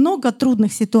много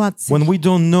трудных ситуаций. When we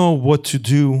don't know what to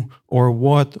do or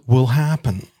what will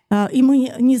happen. И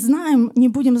мы не знаем, не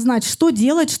будем знать, что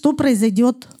делать, что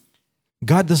произойдет.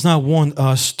 God does not want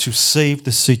us to save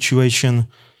the situation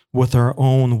with our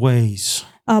own ways.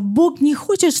 Бог не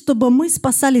хочет, чтобы мы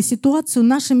спасали ситуацию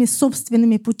нашими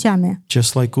собственными путями,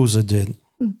 Just like Uzzah did.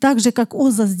 так же, как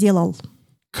Оза сделал,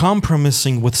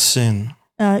 Compromising with sin.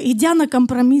 идя на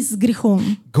компромисс с грехом,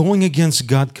 Going against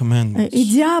God's commandments.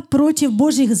 идя против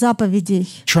Божьих заповедей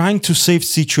Trying to save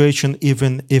situation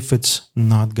even if it's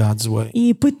not God's way.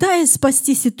 и пытаясь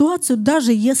спасти ситуацию,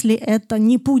 даже если это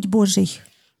не путь Божий.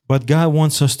 But God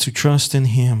wants us to trust in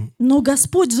Him Но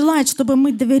Господь желает, чтобы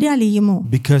мы доверяли Ему,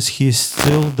 because He is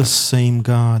still the same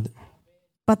God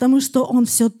потому что Он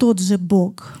все тот же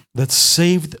Бог, that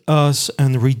saved us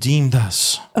and redeemed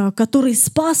us. который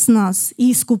спас нас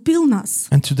и искупил нас.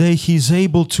 And today He's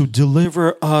able to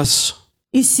deliver us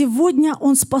И сегодня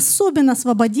Он способен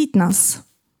освободить нас.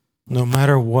 no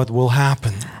matter what will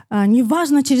happen.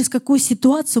 Неважно, через какую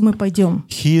ситуацию мы пойдем.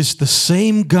 He is the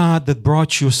same God that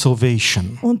brought you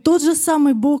salvation. Он тот же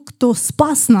самый Бог, кто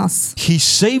спас нас. He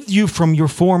saved you from your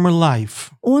former life.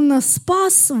 Он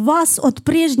спас вас от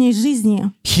прежней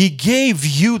жизни. He gave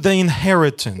you the И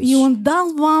inheritance. Он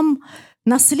дал вам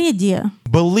наследие.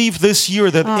 Believe this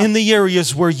year that in the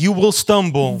areas where you will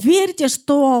stumble, Верьте,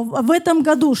 что в этом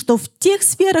году, что в тех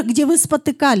сферах, где вы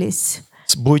спотыкались,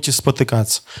 будете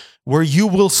спотыкаться, where you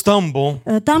will stumble,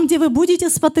 там, где вы будете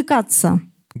спотыкаться,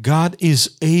 God is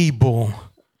able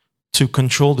to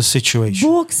control the situation.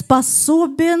 Бог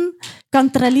способен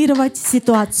контролировать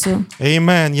ситуацию.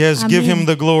 Amen. Yes, give Him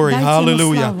the glory. Дайте Ему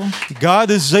Hallelujah. славу. God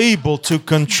is able to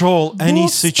control any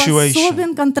Бог situation.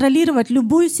 способен контролировать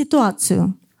любую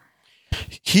ситуацию.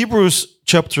 Hebrews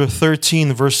chapter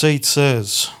 13, verse 8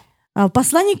 says,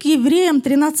 Послание к евреям,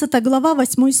 13 глава,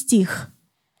 8 стих.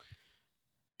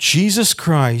 Jesus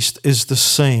Christ is the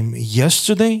same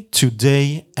yesterday,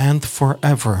 today, and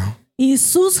forever.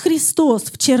 Иисус Христос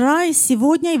вчера и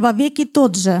сегодня и вовеки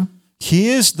тот же. He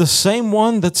is the same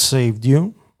one that saved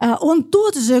you. Он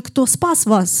тот же, кто спас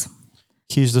вас.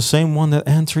 He is the same one that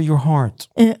entered your heart.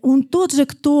 Он тот же,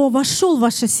 кто вошел в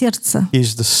ваше сердце. He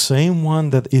is the same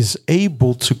one that is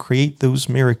able to create those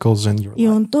miracles in your И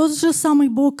life. Он тот же самый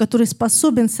Бог, который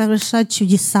способен совершать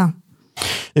чудеса.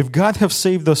 If God have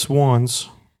saved us once,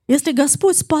 Если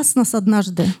Господь спас нас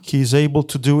однажды, He is able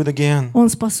to do it again Он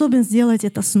способен сделать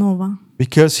это снова.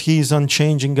 because He is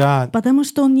unchanging God. Потому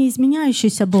что Он не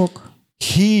изменяющийся Бог.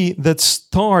 He that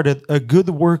started a good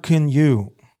work in you,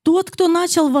 Тот, кто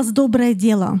начал в вас доброе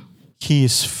дело, He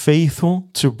is faithful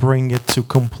to bring it to Он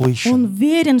completion.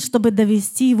 верен, чтобы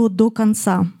довести его до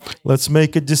конца. Let's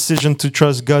make a decision to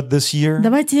trust God this year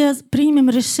Давайте примем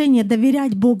решение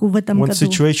доверять Богу в этом when году.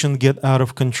 situation get out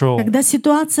of control. Когда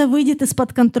ситуация выйдет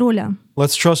из-под контроля,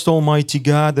 Let's trust Almighty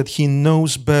God that He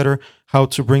knows better how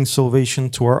to bring salvation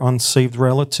to our unsaved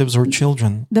relatives or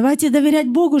children. давайте доверять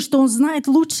Богу, что Он знает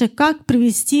лучше, как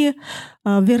привести,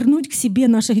 вернуть к себе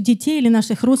наших детей или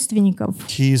наших родственников.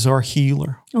 He is our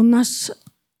healer. Он наш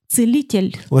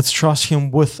целитель. Let's trust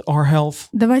Him with our health.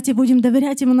 Давайте будем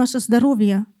доверять Ему наше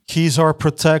здоровье. He is our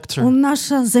protector. Он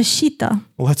наша защита.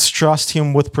 Let's trust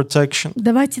Him with protection.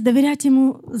 Давайте доверять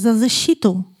Ему за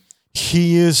защиту.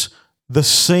 He is the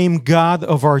same God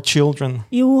of our children.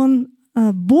 И Он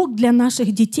Бог для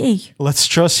наших детей. Let's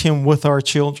trust Him with our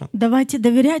children. Давайте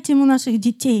доверять Ему наших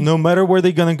детей. No matter where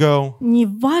they're going to go,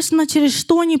 Неважно, через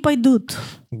что они пойдут.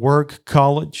 work,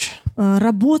 college,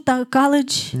 Работа,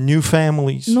 колледж, new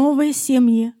families, новые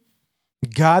семьи.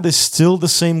 God is still the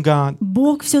same God.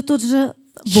 Бог все тот же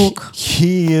Бог.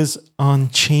 He is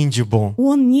unchangeable.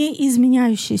 Он не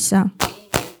изменяющийся.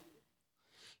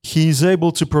 He is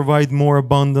able to provide more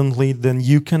abundantly than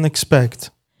you can expect.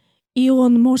 И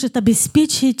Он может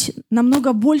обеспечить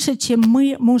намного больше, чем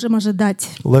мы можем ожидать.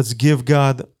 Let's give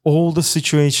God all the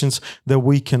situations that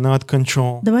we cannot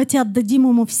control Давайте отдадим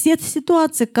Ему все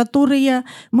ситуации, которые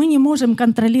мы не можем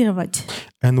контролировать.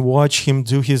 and watch Him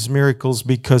do His miracles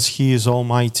because He is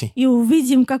Almighty. И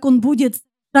увидим, как Он будет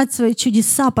совершать свои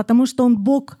чудеса, потому что Он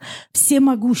Бог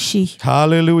всемогущий.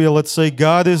 Hallelujah. Let's say,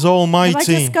 God is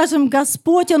Давайте Almighty. скажем: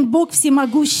 Господь, Он Бог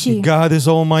всемогущий. God is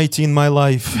Almighty in my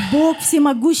life, Бог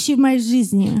всемогущий в моей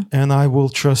жизни. and I will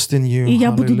trust in you. И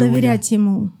я буду Hallelujah. доверять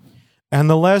Ему. And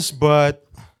the last but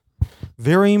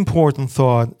very important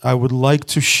thought I would like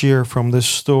to share from this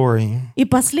story И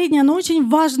последняя, но очень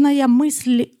важная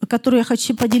мысль, которую я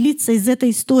хочу поделиться из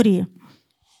этой истории.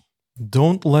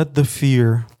 don't let the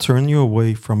fear turn you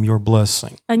away from your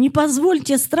blessing. Не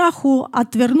позвольте страху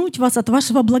отвернуть вас от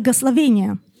вашего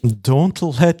благословения. Don't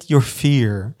let your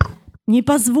fear Не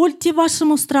позвольте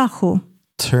вашему страху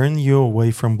turn you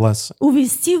away from blessing.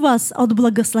 увести вас от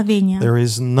благословения. There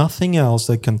is nothing else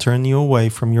that can turn you away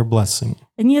from your blessing.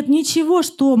 Нет ничего,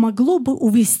 что могло бы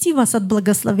увести вас от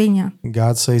благословения.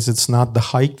 God says it's not the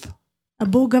height,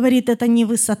 Бог говорит, это не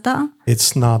высота,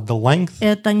 it's not the length,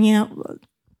 это не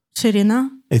ширина,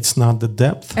 it's not the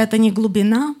depth, это не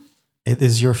глубина, it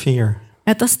is your fear.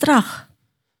 это страх.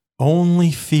 Only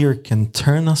fear can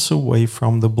turn us away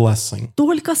from the blessing.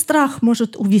 Только страх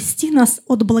может увести нас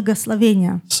от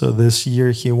благословения. So this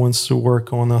year He wants to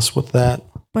work on us with that.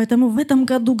 Поэтому в этом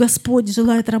году Господь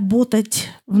желает работать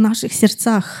в наших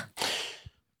сердцах.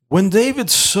 When David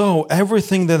saw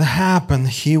everything that happened,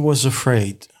 he was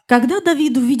afraid. Когда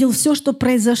Давид увидел все, что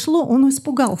произошло, он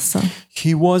испугался.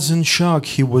 He was in shock.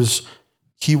 He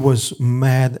was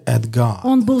mad at God.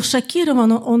 Он был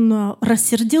шокирован, он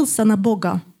рассердился на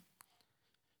Бога.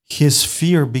 His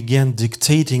fear began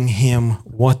dictating him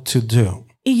what to do.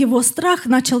 И его страх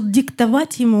начал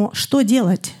диктовать ему, что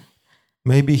делать.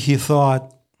 Maybe he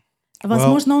thought,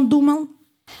 Возможно, он думал: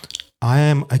 I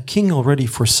am a king already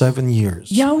for 7 years.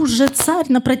 я уже царь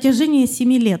на протяжении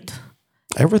 7 лет.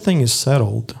 Everything is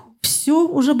settled. Все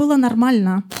уже было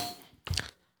нормально.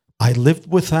 I lived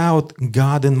without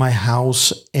God in my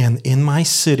house and in my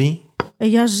city.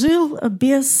 Я жил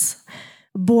без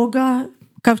Бога,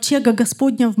 ковчега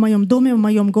Господня в моем доме, в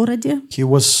моем городе. He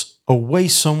was away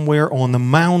somewhere on a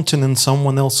mountain in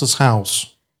someone else's house.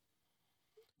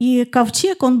 И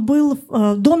ковчег, он был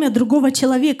в доме другого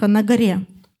человека на горе.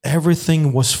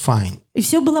 Everything was fine. И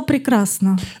все было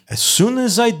прекрасно. As soon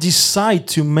as I decide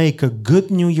to make a good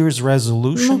New Year's Но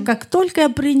resolution, как только я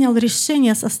принял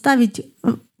решение составить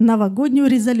новогоднюю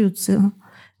резолюцию,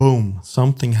 boom,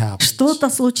 something happens. что-то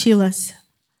случилось.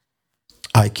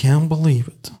 I can't believe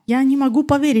it. Я не могу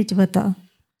поверить в это.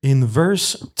 In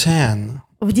verse 10,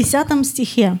 В 10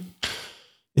 стихе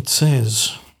it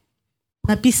says,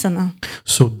 написано: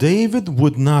 So David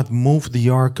would not move the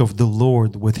ark of the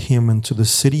Lord with him into the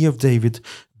city of David,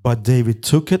 but David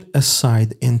took it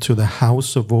aside into the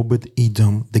house of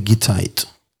Obed-Edom the Gittite.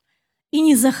 «И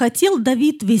не захотел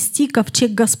Давид вести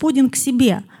ковчег Господень к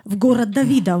себе, в город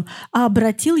Давидов, а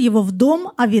обратил его в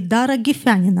дом Авидара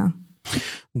Гефянина».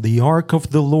 The ark of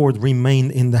the Lord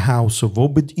remained in the house of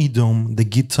Obed-Edom the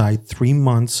Gittite 3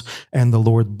 months, and the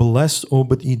Lord blessed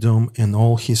Obed-Edom and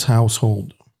all his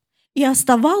household. «И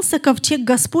оставался ковчег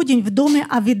Господень в доме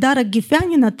Авидара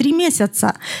Гефянина 3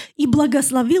 месяца, и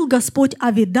благословил Господь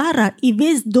Авидара и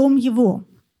весь дом его».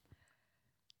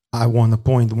 I want to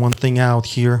point one thing out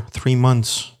here. 3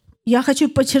 months. Я хочу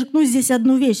подчеркнуть здесь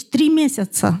одну вещь. 3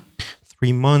 месяца.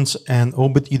 3 months, and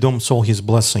Obed-Edom saw his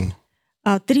blessing.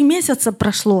 3 месяца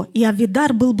прошло, и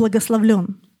Авидар был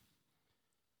благословлен.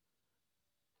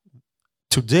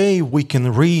 Today we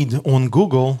can read on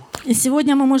Google. И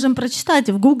сегодня мы можем прочитать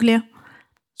в Гугле,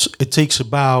 It takes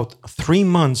about 3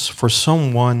 months for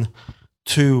someone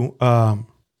to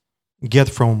get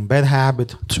from bad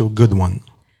habit to a good one.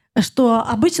 что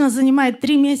обычно занимает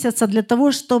 3 месяца для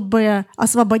того, чтобы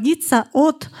освободиться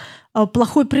от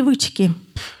плохой привычки,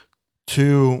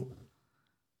 To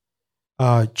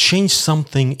change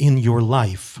something in your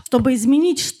life. чтобы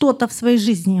изменить что-то в своей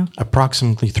жизни.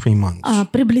 Approximately 3 months.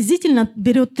 Приблизительно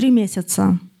берет 3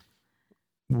 месяца.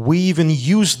 We even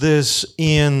use this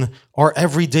in our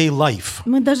everyday life.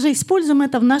 Мы даже используем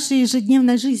это в нашей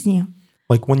ежедневной жизни.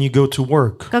 Like when you go to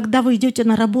work, Когда вы идете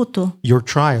на работу, your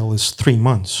trial is 3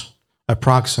 months,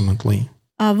 approximately.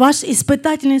 ваш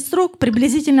испытательный срок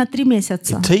приблизительно 3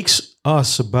 месяца. It takes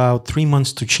us about 3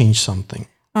 months to change something.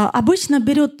 Обычно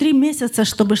берет 3 месяца,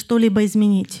 чтобы что-либо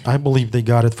изменить. I believe they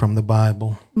got it from the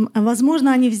Bible.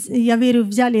 Возможно, они, я верю,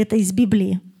 взяли это из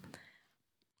Библии.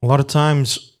 A lot of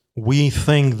times we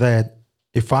think that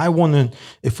If I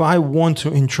want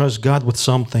to entrust God with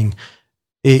something,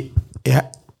 it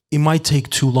might take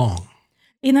too long.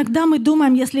 Иногда мы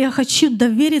думаем, если я хочу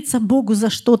довериться Богу за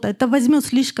что-то, это возьмет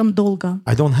слишком долго.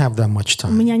 I don't have that much У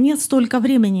time. меня нет столько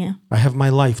времени. I have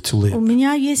my life to У live.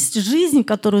 меня есть жизнь,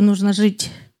 которую нужно жить.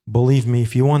 Believe me,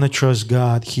 if you want to trust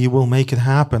God, He will make it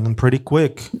happen and pretty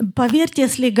quick. Поверьте,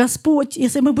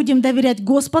 если мы будем доверять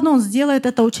Господу, Он сделает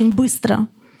это очень быстро.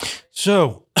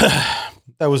 So,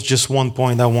 that was just one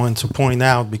point I wanted to point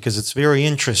out because it's very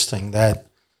interesting that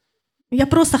Я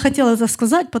просто хотела это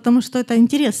сказать, потому что это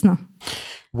интересно.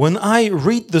 when I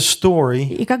read the story,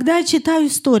 И когда я читаю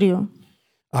историю,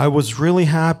 I was really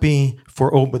happy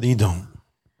for Obed-Edom.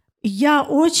 я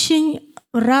очень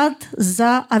рад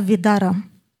за Авидара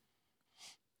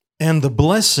And the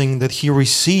blessing that he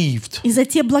received, и за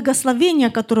те благословения,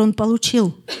 которые он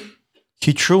получил.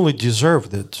 he truly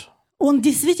deserved it. Он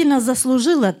действительно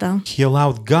заслужил это. He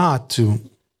allowed God to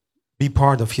be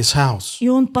part of his house. И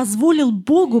он позволил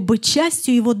Богу быть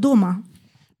частью его дома.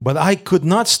 But I could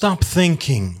not stop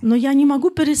thinking, Но я не могу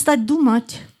перестать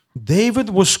думать. David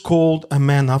was called a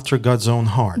man after God's own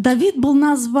heart. Давид был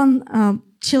назван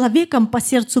человеком по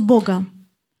сердцу Бога.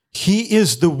 He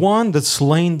is the one that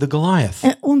slain the Goliath.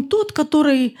 Он тот,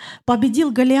 который победил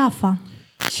Голиафа.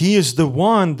 He is the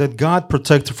one that God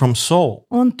protected from Saul.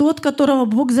 Он тот, которого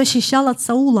Бог защищал от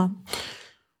Саула.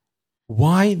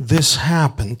 Why this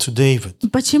happened to David?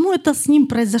 Почему это с ним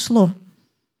произошло?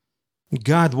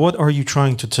 God, what are you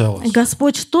trying to tell us?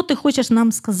 Господь, что ты хочешь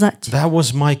нам сказать? That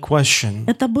was my question.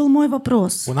 Это был мой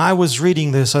вопрос. When I was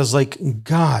reading this, I was like,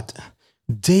 God,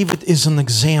 David is an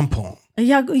example.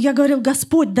 Я говорил,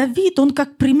 Господь, Давид, он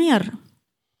как пример.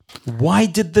 Why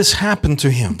did this happen to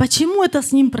him? Почему это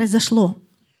с ним произошло?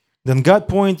 Then God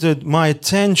pointed my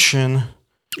attention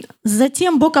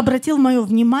Затем Бог обратил мое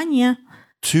внимание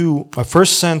to a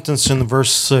first sentence in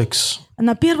verse 6.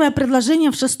 на первое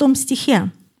предложение в 6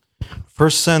 стихе.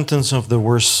 First sentence of the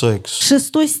verse 6.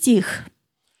 6 стих.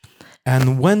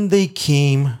 And when they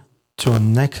came to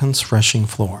Nachon's threshing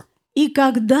floor. «И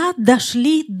когда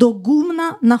дошли до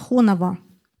гумна Нахонова».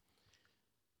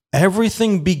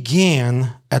 Everything began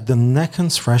at the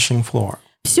Nachon's threshing floor.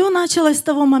 Все началось с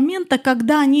того момента,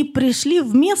 когда они пришли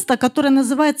в место, которое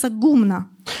называется Гумна.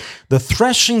 The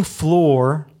threshing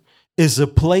floor is a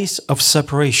place of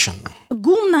separation.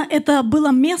 Гумна — это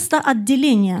было место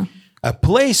отделения. A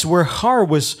place where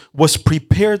harvest was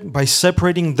prepared by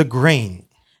separating the grain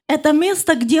Это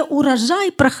место, где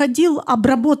урожай проходил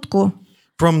обработку,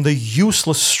 from the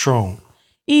useless straw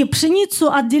и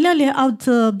пшеницу отделяли от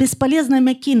бесполезной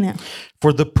мякины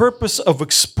for the purpose of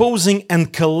exposing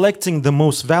and collecting the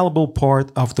most valuable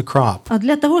part of the crop.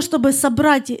 для того, чтобы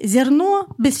собрать зерно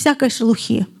без всякой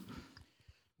шелухи.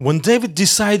 When David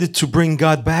decided to bring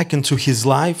God back into his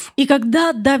life, И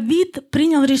когда Давид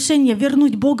принял решение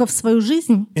вернуть Бога в свою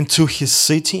жизнь, into his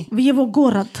city, в его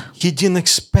город, he didn't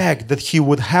expect that he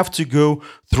would have to go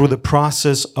through the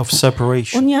process of он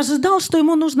separation. не ожидал, что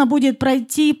ему нужно будет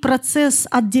пройти процесс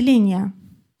отделения,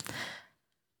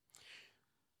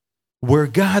 Where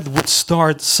God would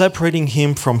start separating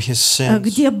him from his sins,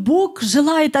 где Бог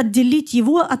желает отделить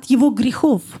его от его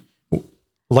грехов,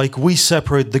 like we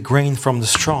separate the grain from the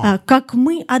straw. как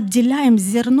мы отделяем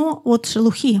зерно от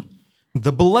шелухи.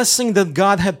 The blessing that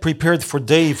God had prepared for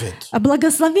David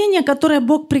Благословения, которые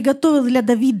Бог приготовил для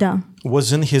Давида,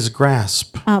 was in his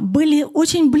grasp, были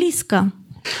очень близко,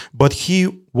 but he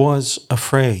was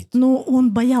afraid. но он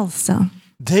боялся.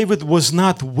 David was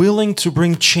not willing to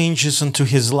bring changes into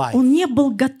his life. Он не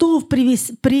был готов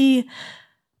привести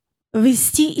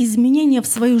изменения в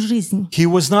свою жизнь. He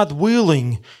was not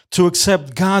willing to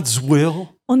accept God's will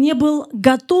Он не был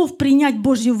готов принять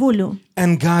Божью волю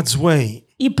and God's way.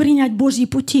 и принять Божьи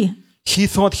пути. He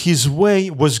thought his way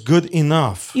was good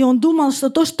enough. И он думал, что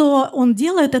то, что он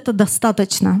делает, это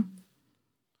достаточно.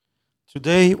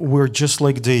 Today we're just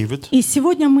like David, И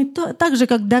сегодня мы так же,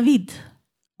 как Давид,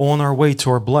 on our way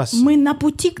to our blessing. мы на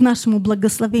пути к нашему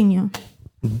благословению.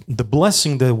 The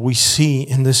blessing that we see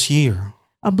in this year,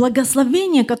 А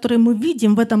благословение, которое мы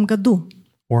видим в этом году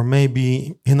or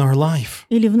maybe in our life.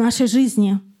 или в нашей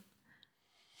жизни.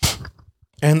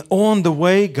 And on the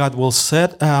way, God will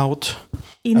set out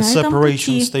И a на этом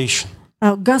separation пути station.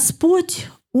 Господь,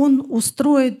 Он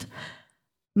устроит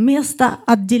место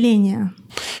отделения,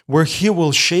 Where He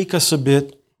will shake us a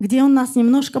bit где Он нас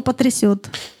немножко потрясет,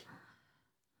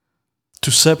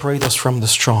 to separate us from the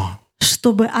straw.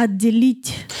 чтобы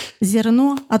отделить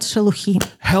зерно от шелухи,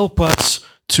 Help us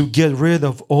to get rid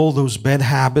of all those bad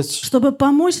habits чтобы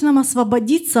помочь нам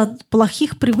освободиться от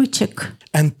плохих привычек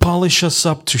and polish us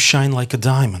up to shine like a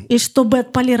diamond. и чтобы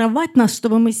отполировать нас,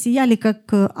 чтобы мы сияли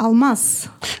как алмаз.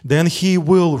 Then He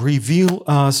will reveal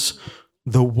us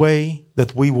the way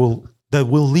that will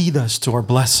lead us to our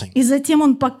blessing. И затем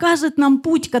Он покажет нам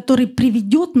путь, который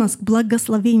приведет нас к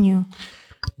благословению.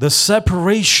 The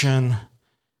separation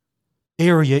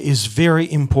area is very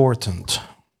important.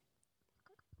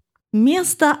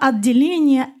 Место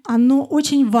отделения, оно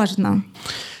очень важно.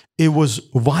 It was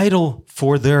vital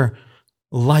for their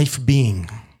life being.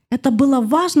 Это было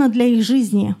важно для их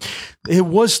жизни. It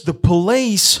was the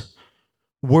place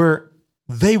where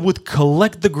they would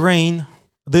collect the grain,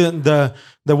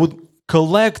 they would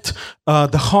collect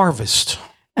the harvest.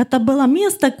 Это было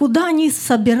место, куда они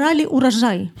собирали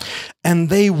урожай. And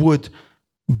they would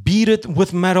beat it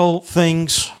with metal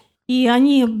things. И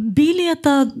они били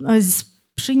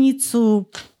пшеницу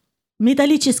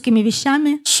металлическими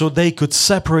вещами, So they could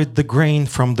separate the grain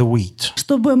from the wheat.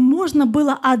 чтобы можно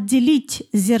было отделить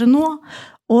зерно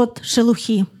от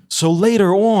шелухи. So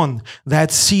later on,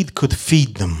 that seed could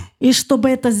feed them. И чтобы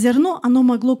это зерно, оно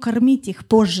могло кормить их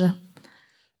позже.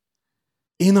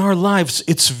 In our lives,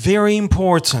 it's very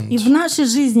important И в нашей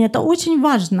жизни это очень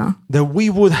важно, that we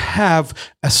would have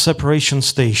a separation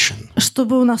station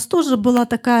чтобы у нас тоже было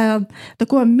такое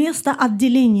место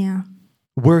отделения,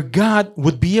 where God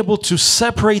would be able to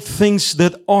separate things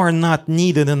that are not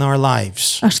needed in our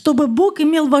lives. чтобы Бог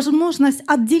имел возможность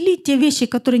отделить те вещи,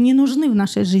 которые не нужны в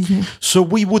нашей жизни. So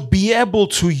we would be able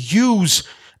to use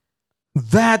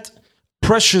that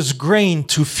precious grain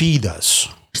to feed us.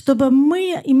 Чтобы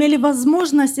мы имели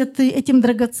возможность этим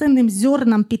драгоценным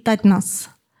зерном питать нас.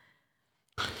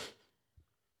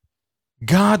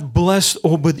 God blessed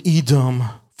Obed-Edom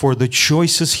for the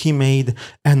choices he made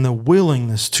and the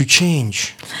willingness to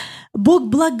change. Бог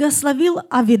благословил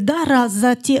Авидара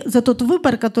за тот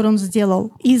выбор, который он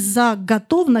сделал, и за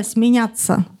готовность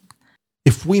меняться.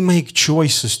 If we make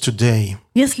choices today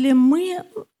Если мы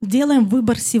делаем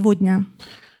выбор сегодня,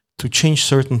 to change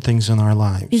certain things in our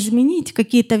lives изменить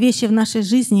какие-то вещи в нашей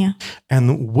жизни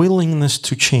and willingness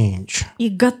to change, и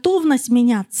готовность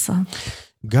меняться,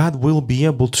 God will be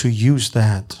able to use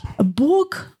that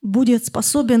Бог будет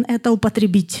способен это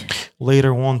употребить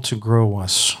later on to grow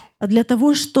us. для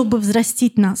того, чтобы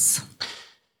взрастить нас.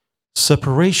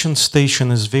 Separation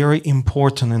station is very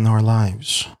important in our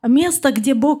lives. Место,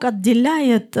 где Бог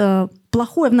отделяет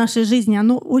плохое в нашей жизни,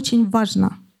 оно очень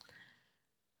важно.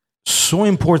 So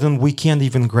important we can't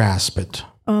even grasp it.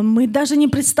 Мы даже не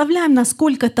представляем,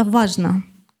 насколько это важно.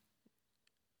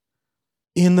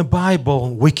 In the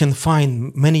Bible, we can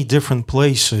find many different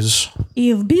places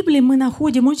И в Библии мы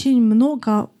находим очень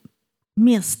много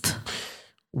мест,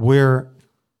 where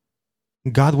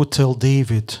God would tell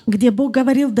David, где Бог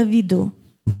говорил Давиду: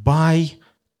 buy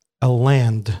a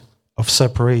land of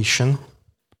separation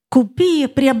 «Купи,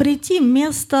 приобрети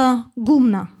место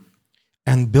гумна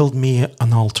and build me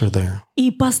an altar there.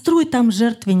 и построй там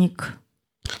жертвенник».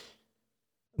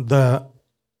 The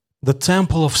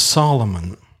Temple of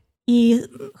Solomon И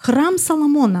храм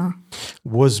Соломона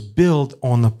was built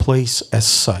on a place as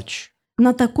such.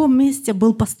 на таком месте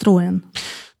был построен.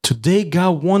 Today,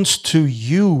 God wants to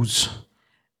use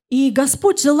И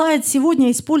Господь желает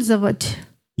сегодня использовать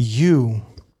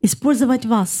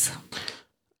вас.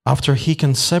 After He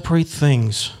can separate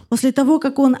things После того,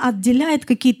 как Он отделяет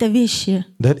какие-то вещи,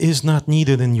 that is not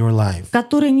needed in your life,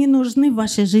 которые не нужны в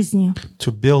вашей жизни,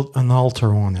 to build an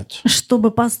altar on it.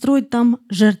 чтобы построить там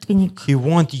жертвенник. He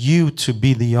wants you to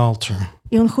be the altar.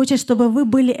 И Он хочет, чтобы вы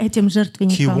были этим He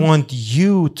жертвенником. wants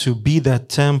you to be that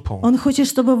temple Он хочет,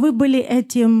 чтобы вы были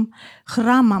этим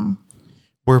храмом.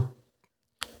 where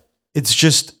it's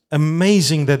just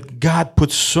amazing that God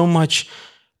puts so much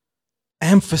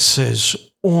emphasis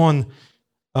on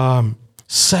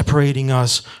separating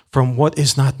us from what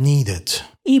is not needed.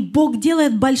 И Бог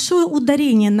делает большое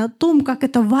ударение на том, как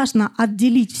это важно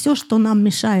отделить все, что нам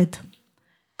мешает.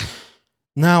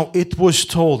 Now it was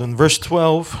told in verse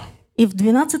 12, И в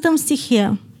 12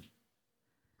 стихе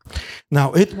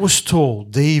now it was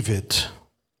told David,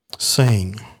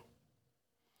 saying,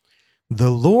 the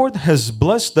Lord has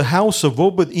blessed the house of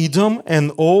Obed-Edom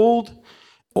and all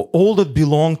that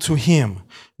belonged to him,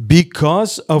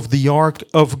 because of the ark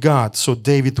of God. So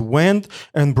David went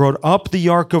and brought up the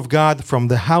ark of God from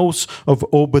the house of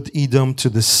Obed-Edom to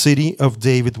the city of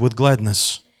David with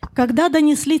gladness. когда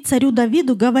донесли царю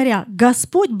Давиду, говоря: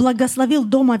 «Господь благословил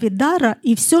дом Авидара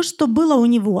и все, что было у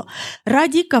него,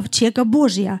 ради ковчега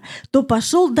Божия», то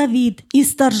пошел Давид и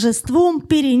с торжеством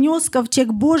перенес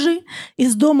ковчег Божий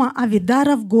из дома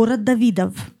Авидара в город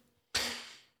Давидов.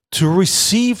 to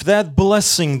receive that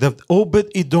blessing that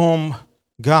Obed-Edom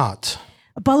got,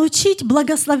 получить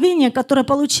благословение, которое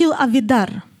получил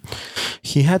Авидар,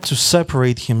 he had to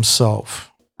separate himself.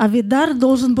 Авидар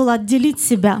должен был отделить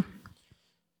себя.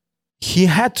 He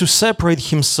had to separate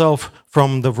himself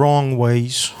from the wrong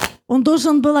ways. Он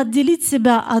должен был отделить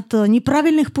себя от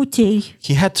неправильных путей.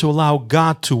 He had to allow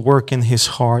God to work in his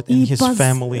heart, in his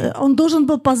family. Он должен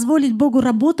был позволить Богу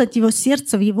работать в его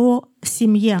сердце, в его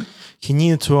семье. He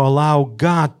needed to allow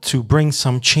God to bring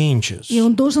some changes. И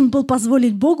он должен был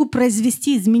позволить Богу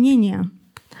произвести изменения.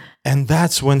 And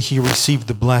that's when he received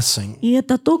the blessing. И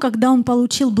это то, когда он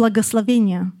получил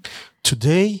благословение.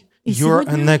 Today, you're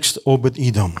a next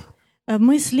Obed-Edom.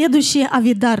 Мы следующие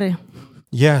Авидары.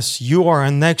 Yes, you are a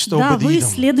next Да, вы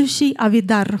Obed-Edom. следующий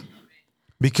Авидар.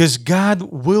 Because God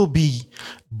will be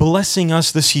blessing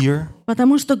us this year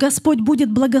Потому что Господь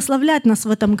будет благословлять нас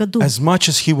в этом году. as much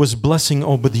as he was blessing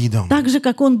Obed-Edom. Так же,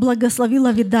 как Он благословил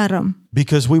Авидара.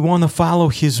 Because we want to follow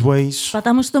his ways.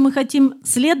 Потому что мы хотим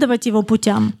следовать Его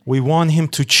путям. We want him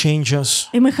to change us.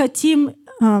 И мы хотим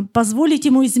позволить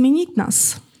Ему изменить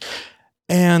нас.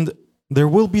 And there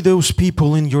will be those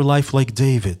people in your life like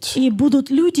David И будут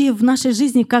люди в нашей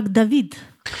жизни, как Давид,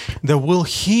 that will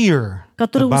hear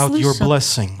которые about your услышат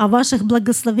blessing. о ваших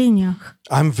благословениях.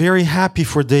 I'm very happy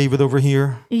for David over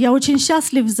here И я очень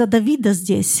счастлив за Давида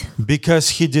здесь, because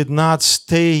he did not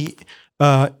stay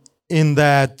in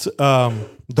that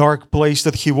dark place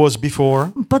that he was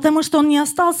before, потому что он не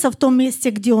остался в том месте,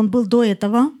 где он был до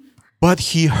этого, but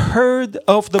he heard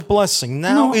of the blessing.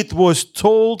 Now No. it was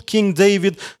told King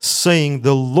David, saying,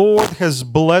 "The Lord has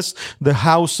blessed the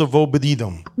house of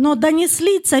Obed-Edom." но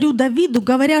донесли царю Давиду,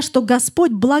 говоря, что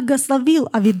Господь благословил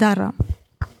Авидара.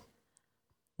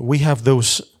 We have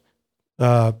those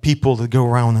people that go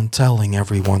around and telling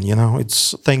everyone,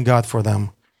 it's thank God for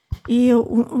them. И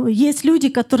есть люди,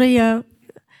 которые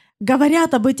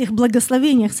говорят об этих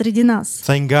благословениях среди нас.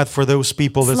 Thank God for those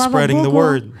people that's Слава spreading the Богу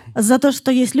word. за то,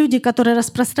 что есть люди, которые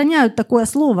распространяют такое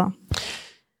слово.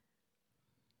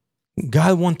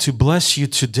 God wants to bless you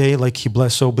today like he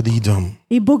blessed Obed-Edom.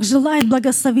 И Бог желает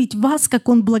благословить вас, как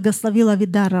Он благословил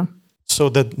Авидара. So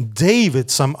that David,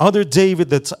 some other David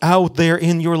that's out there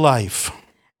in your life,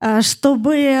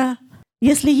 Чтобы,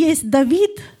 если есть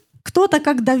Давид, кто-то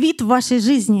как Давид в вашей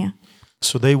жизни,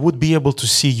 so they would be able to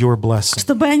see your blessing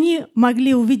чтобы они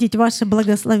могли увидеть ваше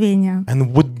благословение.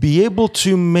 and would be able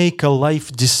to make a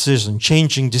life decision,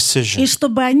 changing И decision.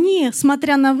 чтобы они,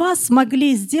 смотря на вас,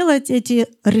 могли сделать эти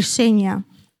решения.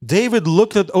 David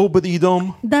looked at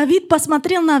Obed-Edom Давид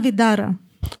посмотрел на Авидара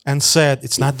and said,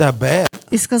 "It's not that bad.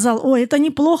 и сказал: «О, это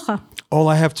неплохо. All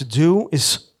I have to do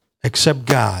is accept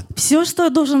God, Все, что я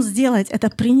должен сделать, это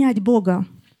принять Бога,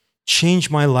 change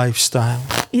my lifestyle,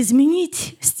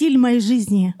 изменить стиль моей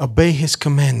жизни, obey his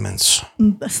commandments,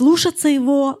 слушаться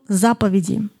Его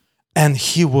заповеди, and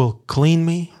he will clean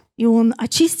me, и Он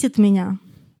очистит меня,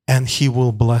 and he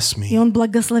will bless и me." Он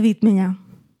благословит меня».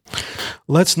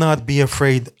 Let's not be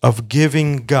afraid of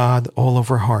giving God all of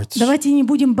our hearts. Давайте не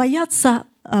будем бояться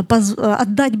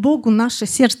отдать Богу наше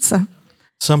сердце.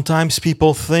 Sometimes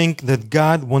people think that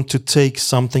God wants to take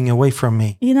something away from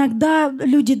me. Иногда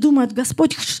люди думают: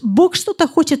 Господь, Бог что-то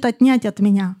хочет отнять от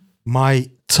меня. My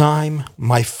time,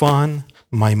 my fun,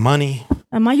 my money.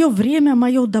 Мое время,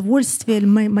 мое удовольствие,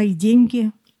 мои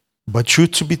деньги. But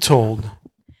truth to be told,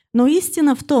 Но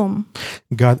истина в том,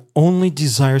 God only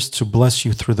desires to bless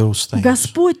you through those things.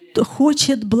 Господь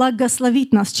хочет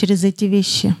благословить нас через эти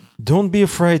вещи. Don't be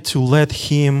afraid to let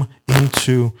Him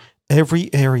into every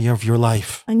area of your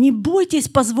life. Не бойтесь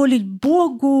позволить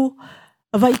Богу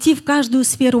войти в каждую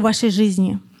сферу вашей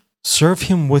жизни. Serve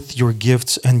Him with your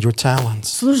gifts and your talents.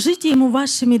 Служите Ему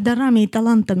вашими дарами и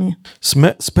талантами.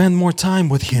 Spend more time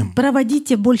with Him.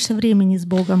 Проводите больше времени с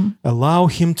Богом. Allow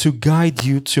Him to guide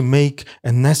you to make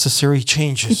necessary И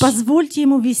changes. позвольте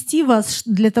Ему вести вас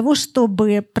для того,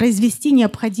 чтобы произвести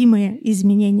необходимые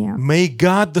изменения. May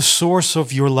God, the source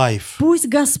of your life, Пусть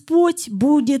Господь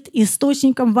будет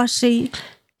источником вашей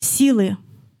силы,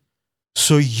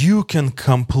 so you can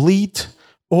complete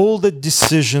all the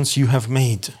decisions you have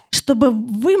made. чтобы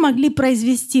вы могли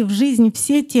произвести в жизнь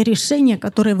все те решения,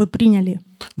 которые вы приняли.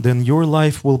 Then your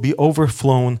life will be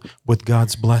overflown with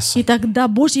God's И blessing. тогда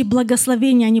Божьи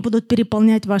благословения, они будут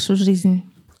переполнять вашу жизнь.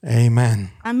 Amen.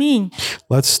 Аминь.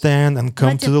 Let's stand and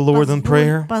come Давайте to the Lord in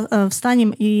prayer.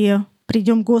 встанем и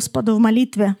придем к Господу в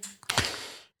молитве.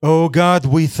 Oh God,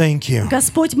 we thank you.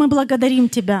 Господь, мы благодарим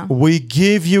Тебя. We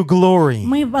give you glory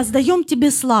Мы воздаем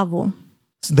Тебе славу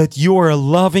that you are a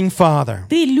loving Father.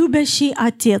 Ты любящий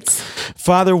Отец.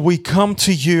 Father, we come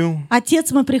to you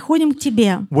Отец, мы приходим к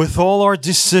Тебе with all our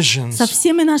decisions, со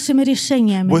всеми нашими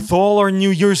решениями, with all our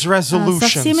New Year's со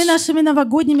resolutions, всеми нашими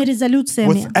новогодними резолюциями,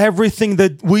 with everything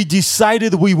that we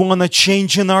decided we want to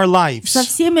change in our lives. со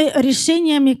всеми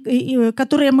решениями,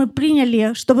 которые мы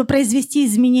приняли, чтобы произвести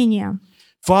изменения.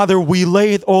 Father, we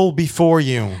lay it all before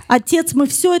you. Отец, мы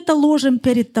все это ложим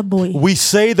перед Тобой. We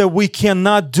say that we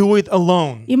cannot do it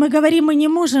alone. И мы говорим, мы не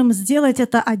можем сделать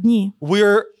это одни.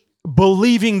 We're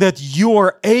believing that you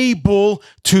are able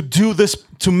to do this,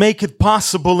 to make it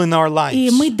possible in our И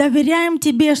lives. мы доверяем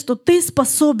Тебе, что Ты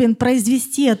способен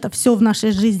произвести это все в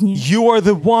нашей жизни. You are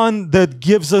the one that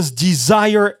gives us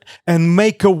desire and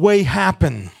make a way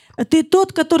happen. Ты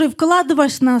тот, который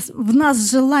вкладываешь в нас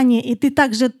желание, и Ты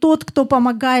также тот, кто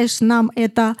помогаешь нам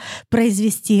это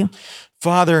произвести.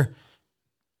 Father,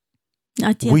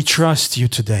 Отец, we trust you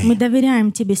мы today.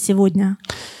 доверяем Тебе сегодня.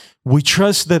 We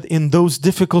trust that in those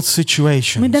difficult Мы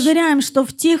situations, доверяем, что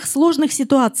в тех сложных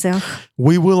ситуациях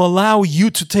we will allow you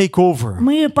to take over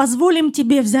мы позволим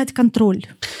Тебе взять контроль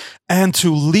and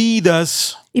to lead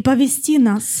us и повести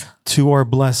нас to our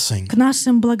blessing. к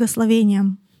нашим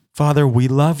благословениям. Father, we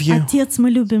love you Отец,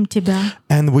 мы любим Тебя,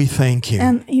 and we thank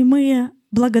you. и мы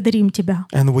благодарим Тебя.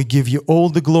 And we give you all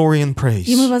the glory and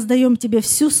И мы praise. воздаем Тебе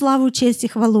всю славу, честь и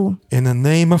хвалу In the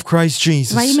name of Christ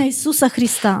во Jesus. имя Иисуса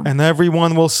Христа. And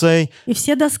everyone will say, И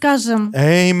все доскажем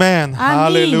Amen. Аминь.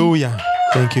 Hallelujah.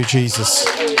 Thank you, Jesus.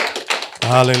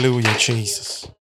 Hallelujah, Jesus.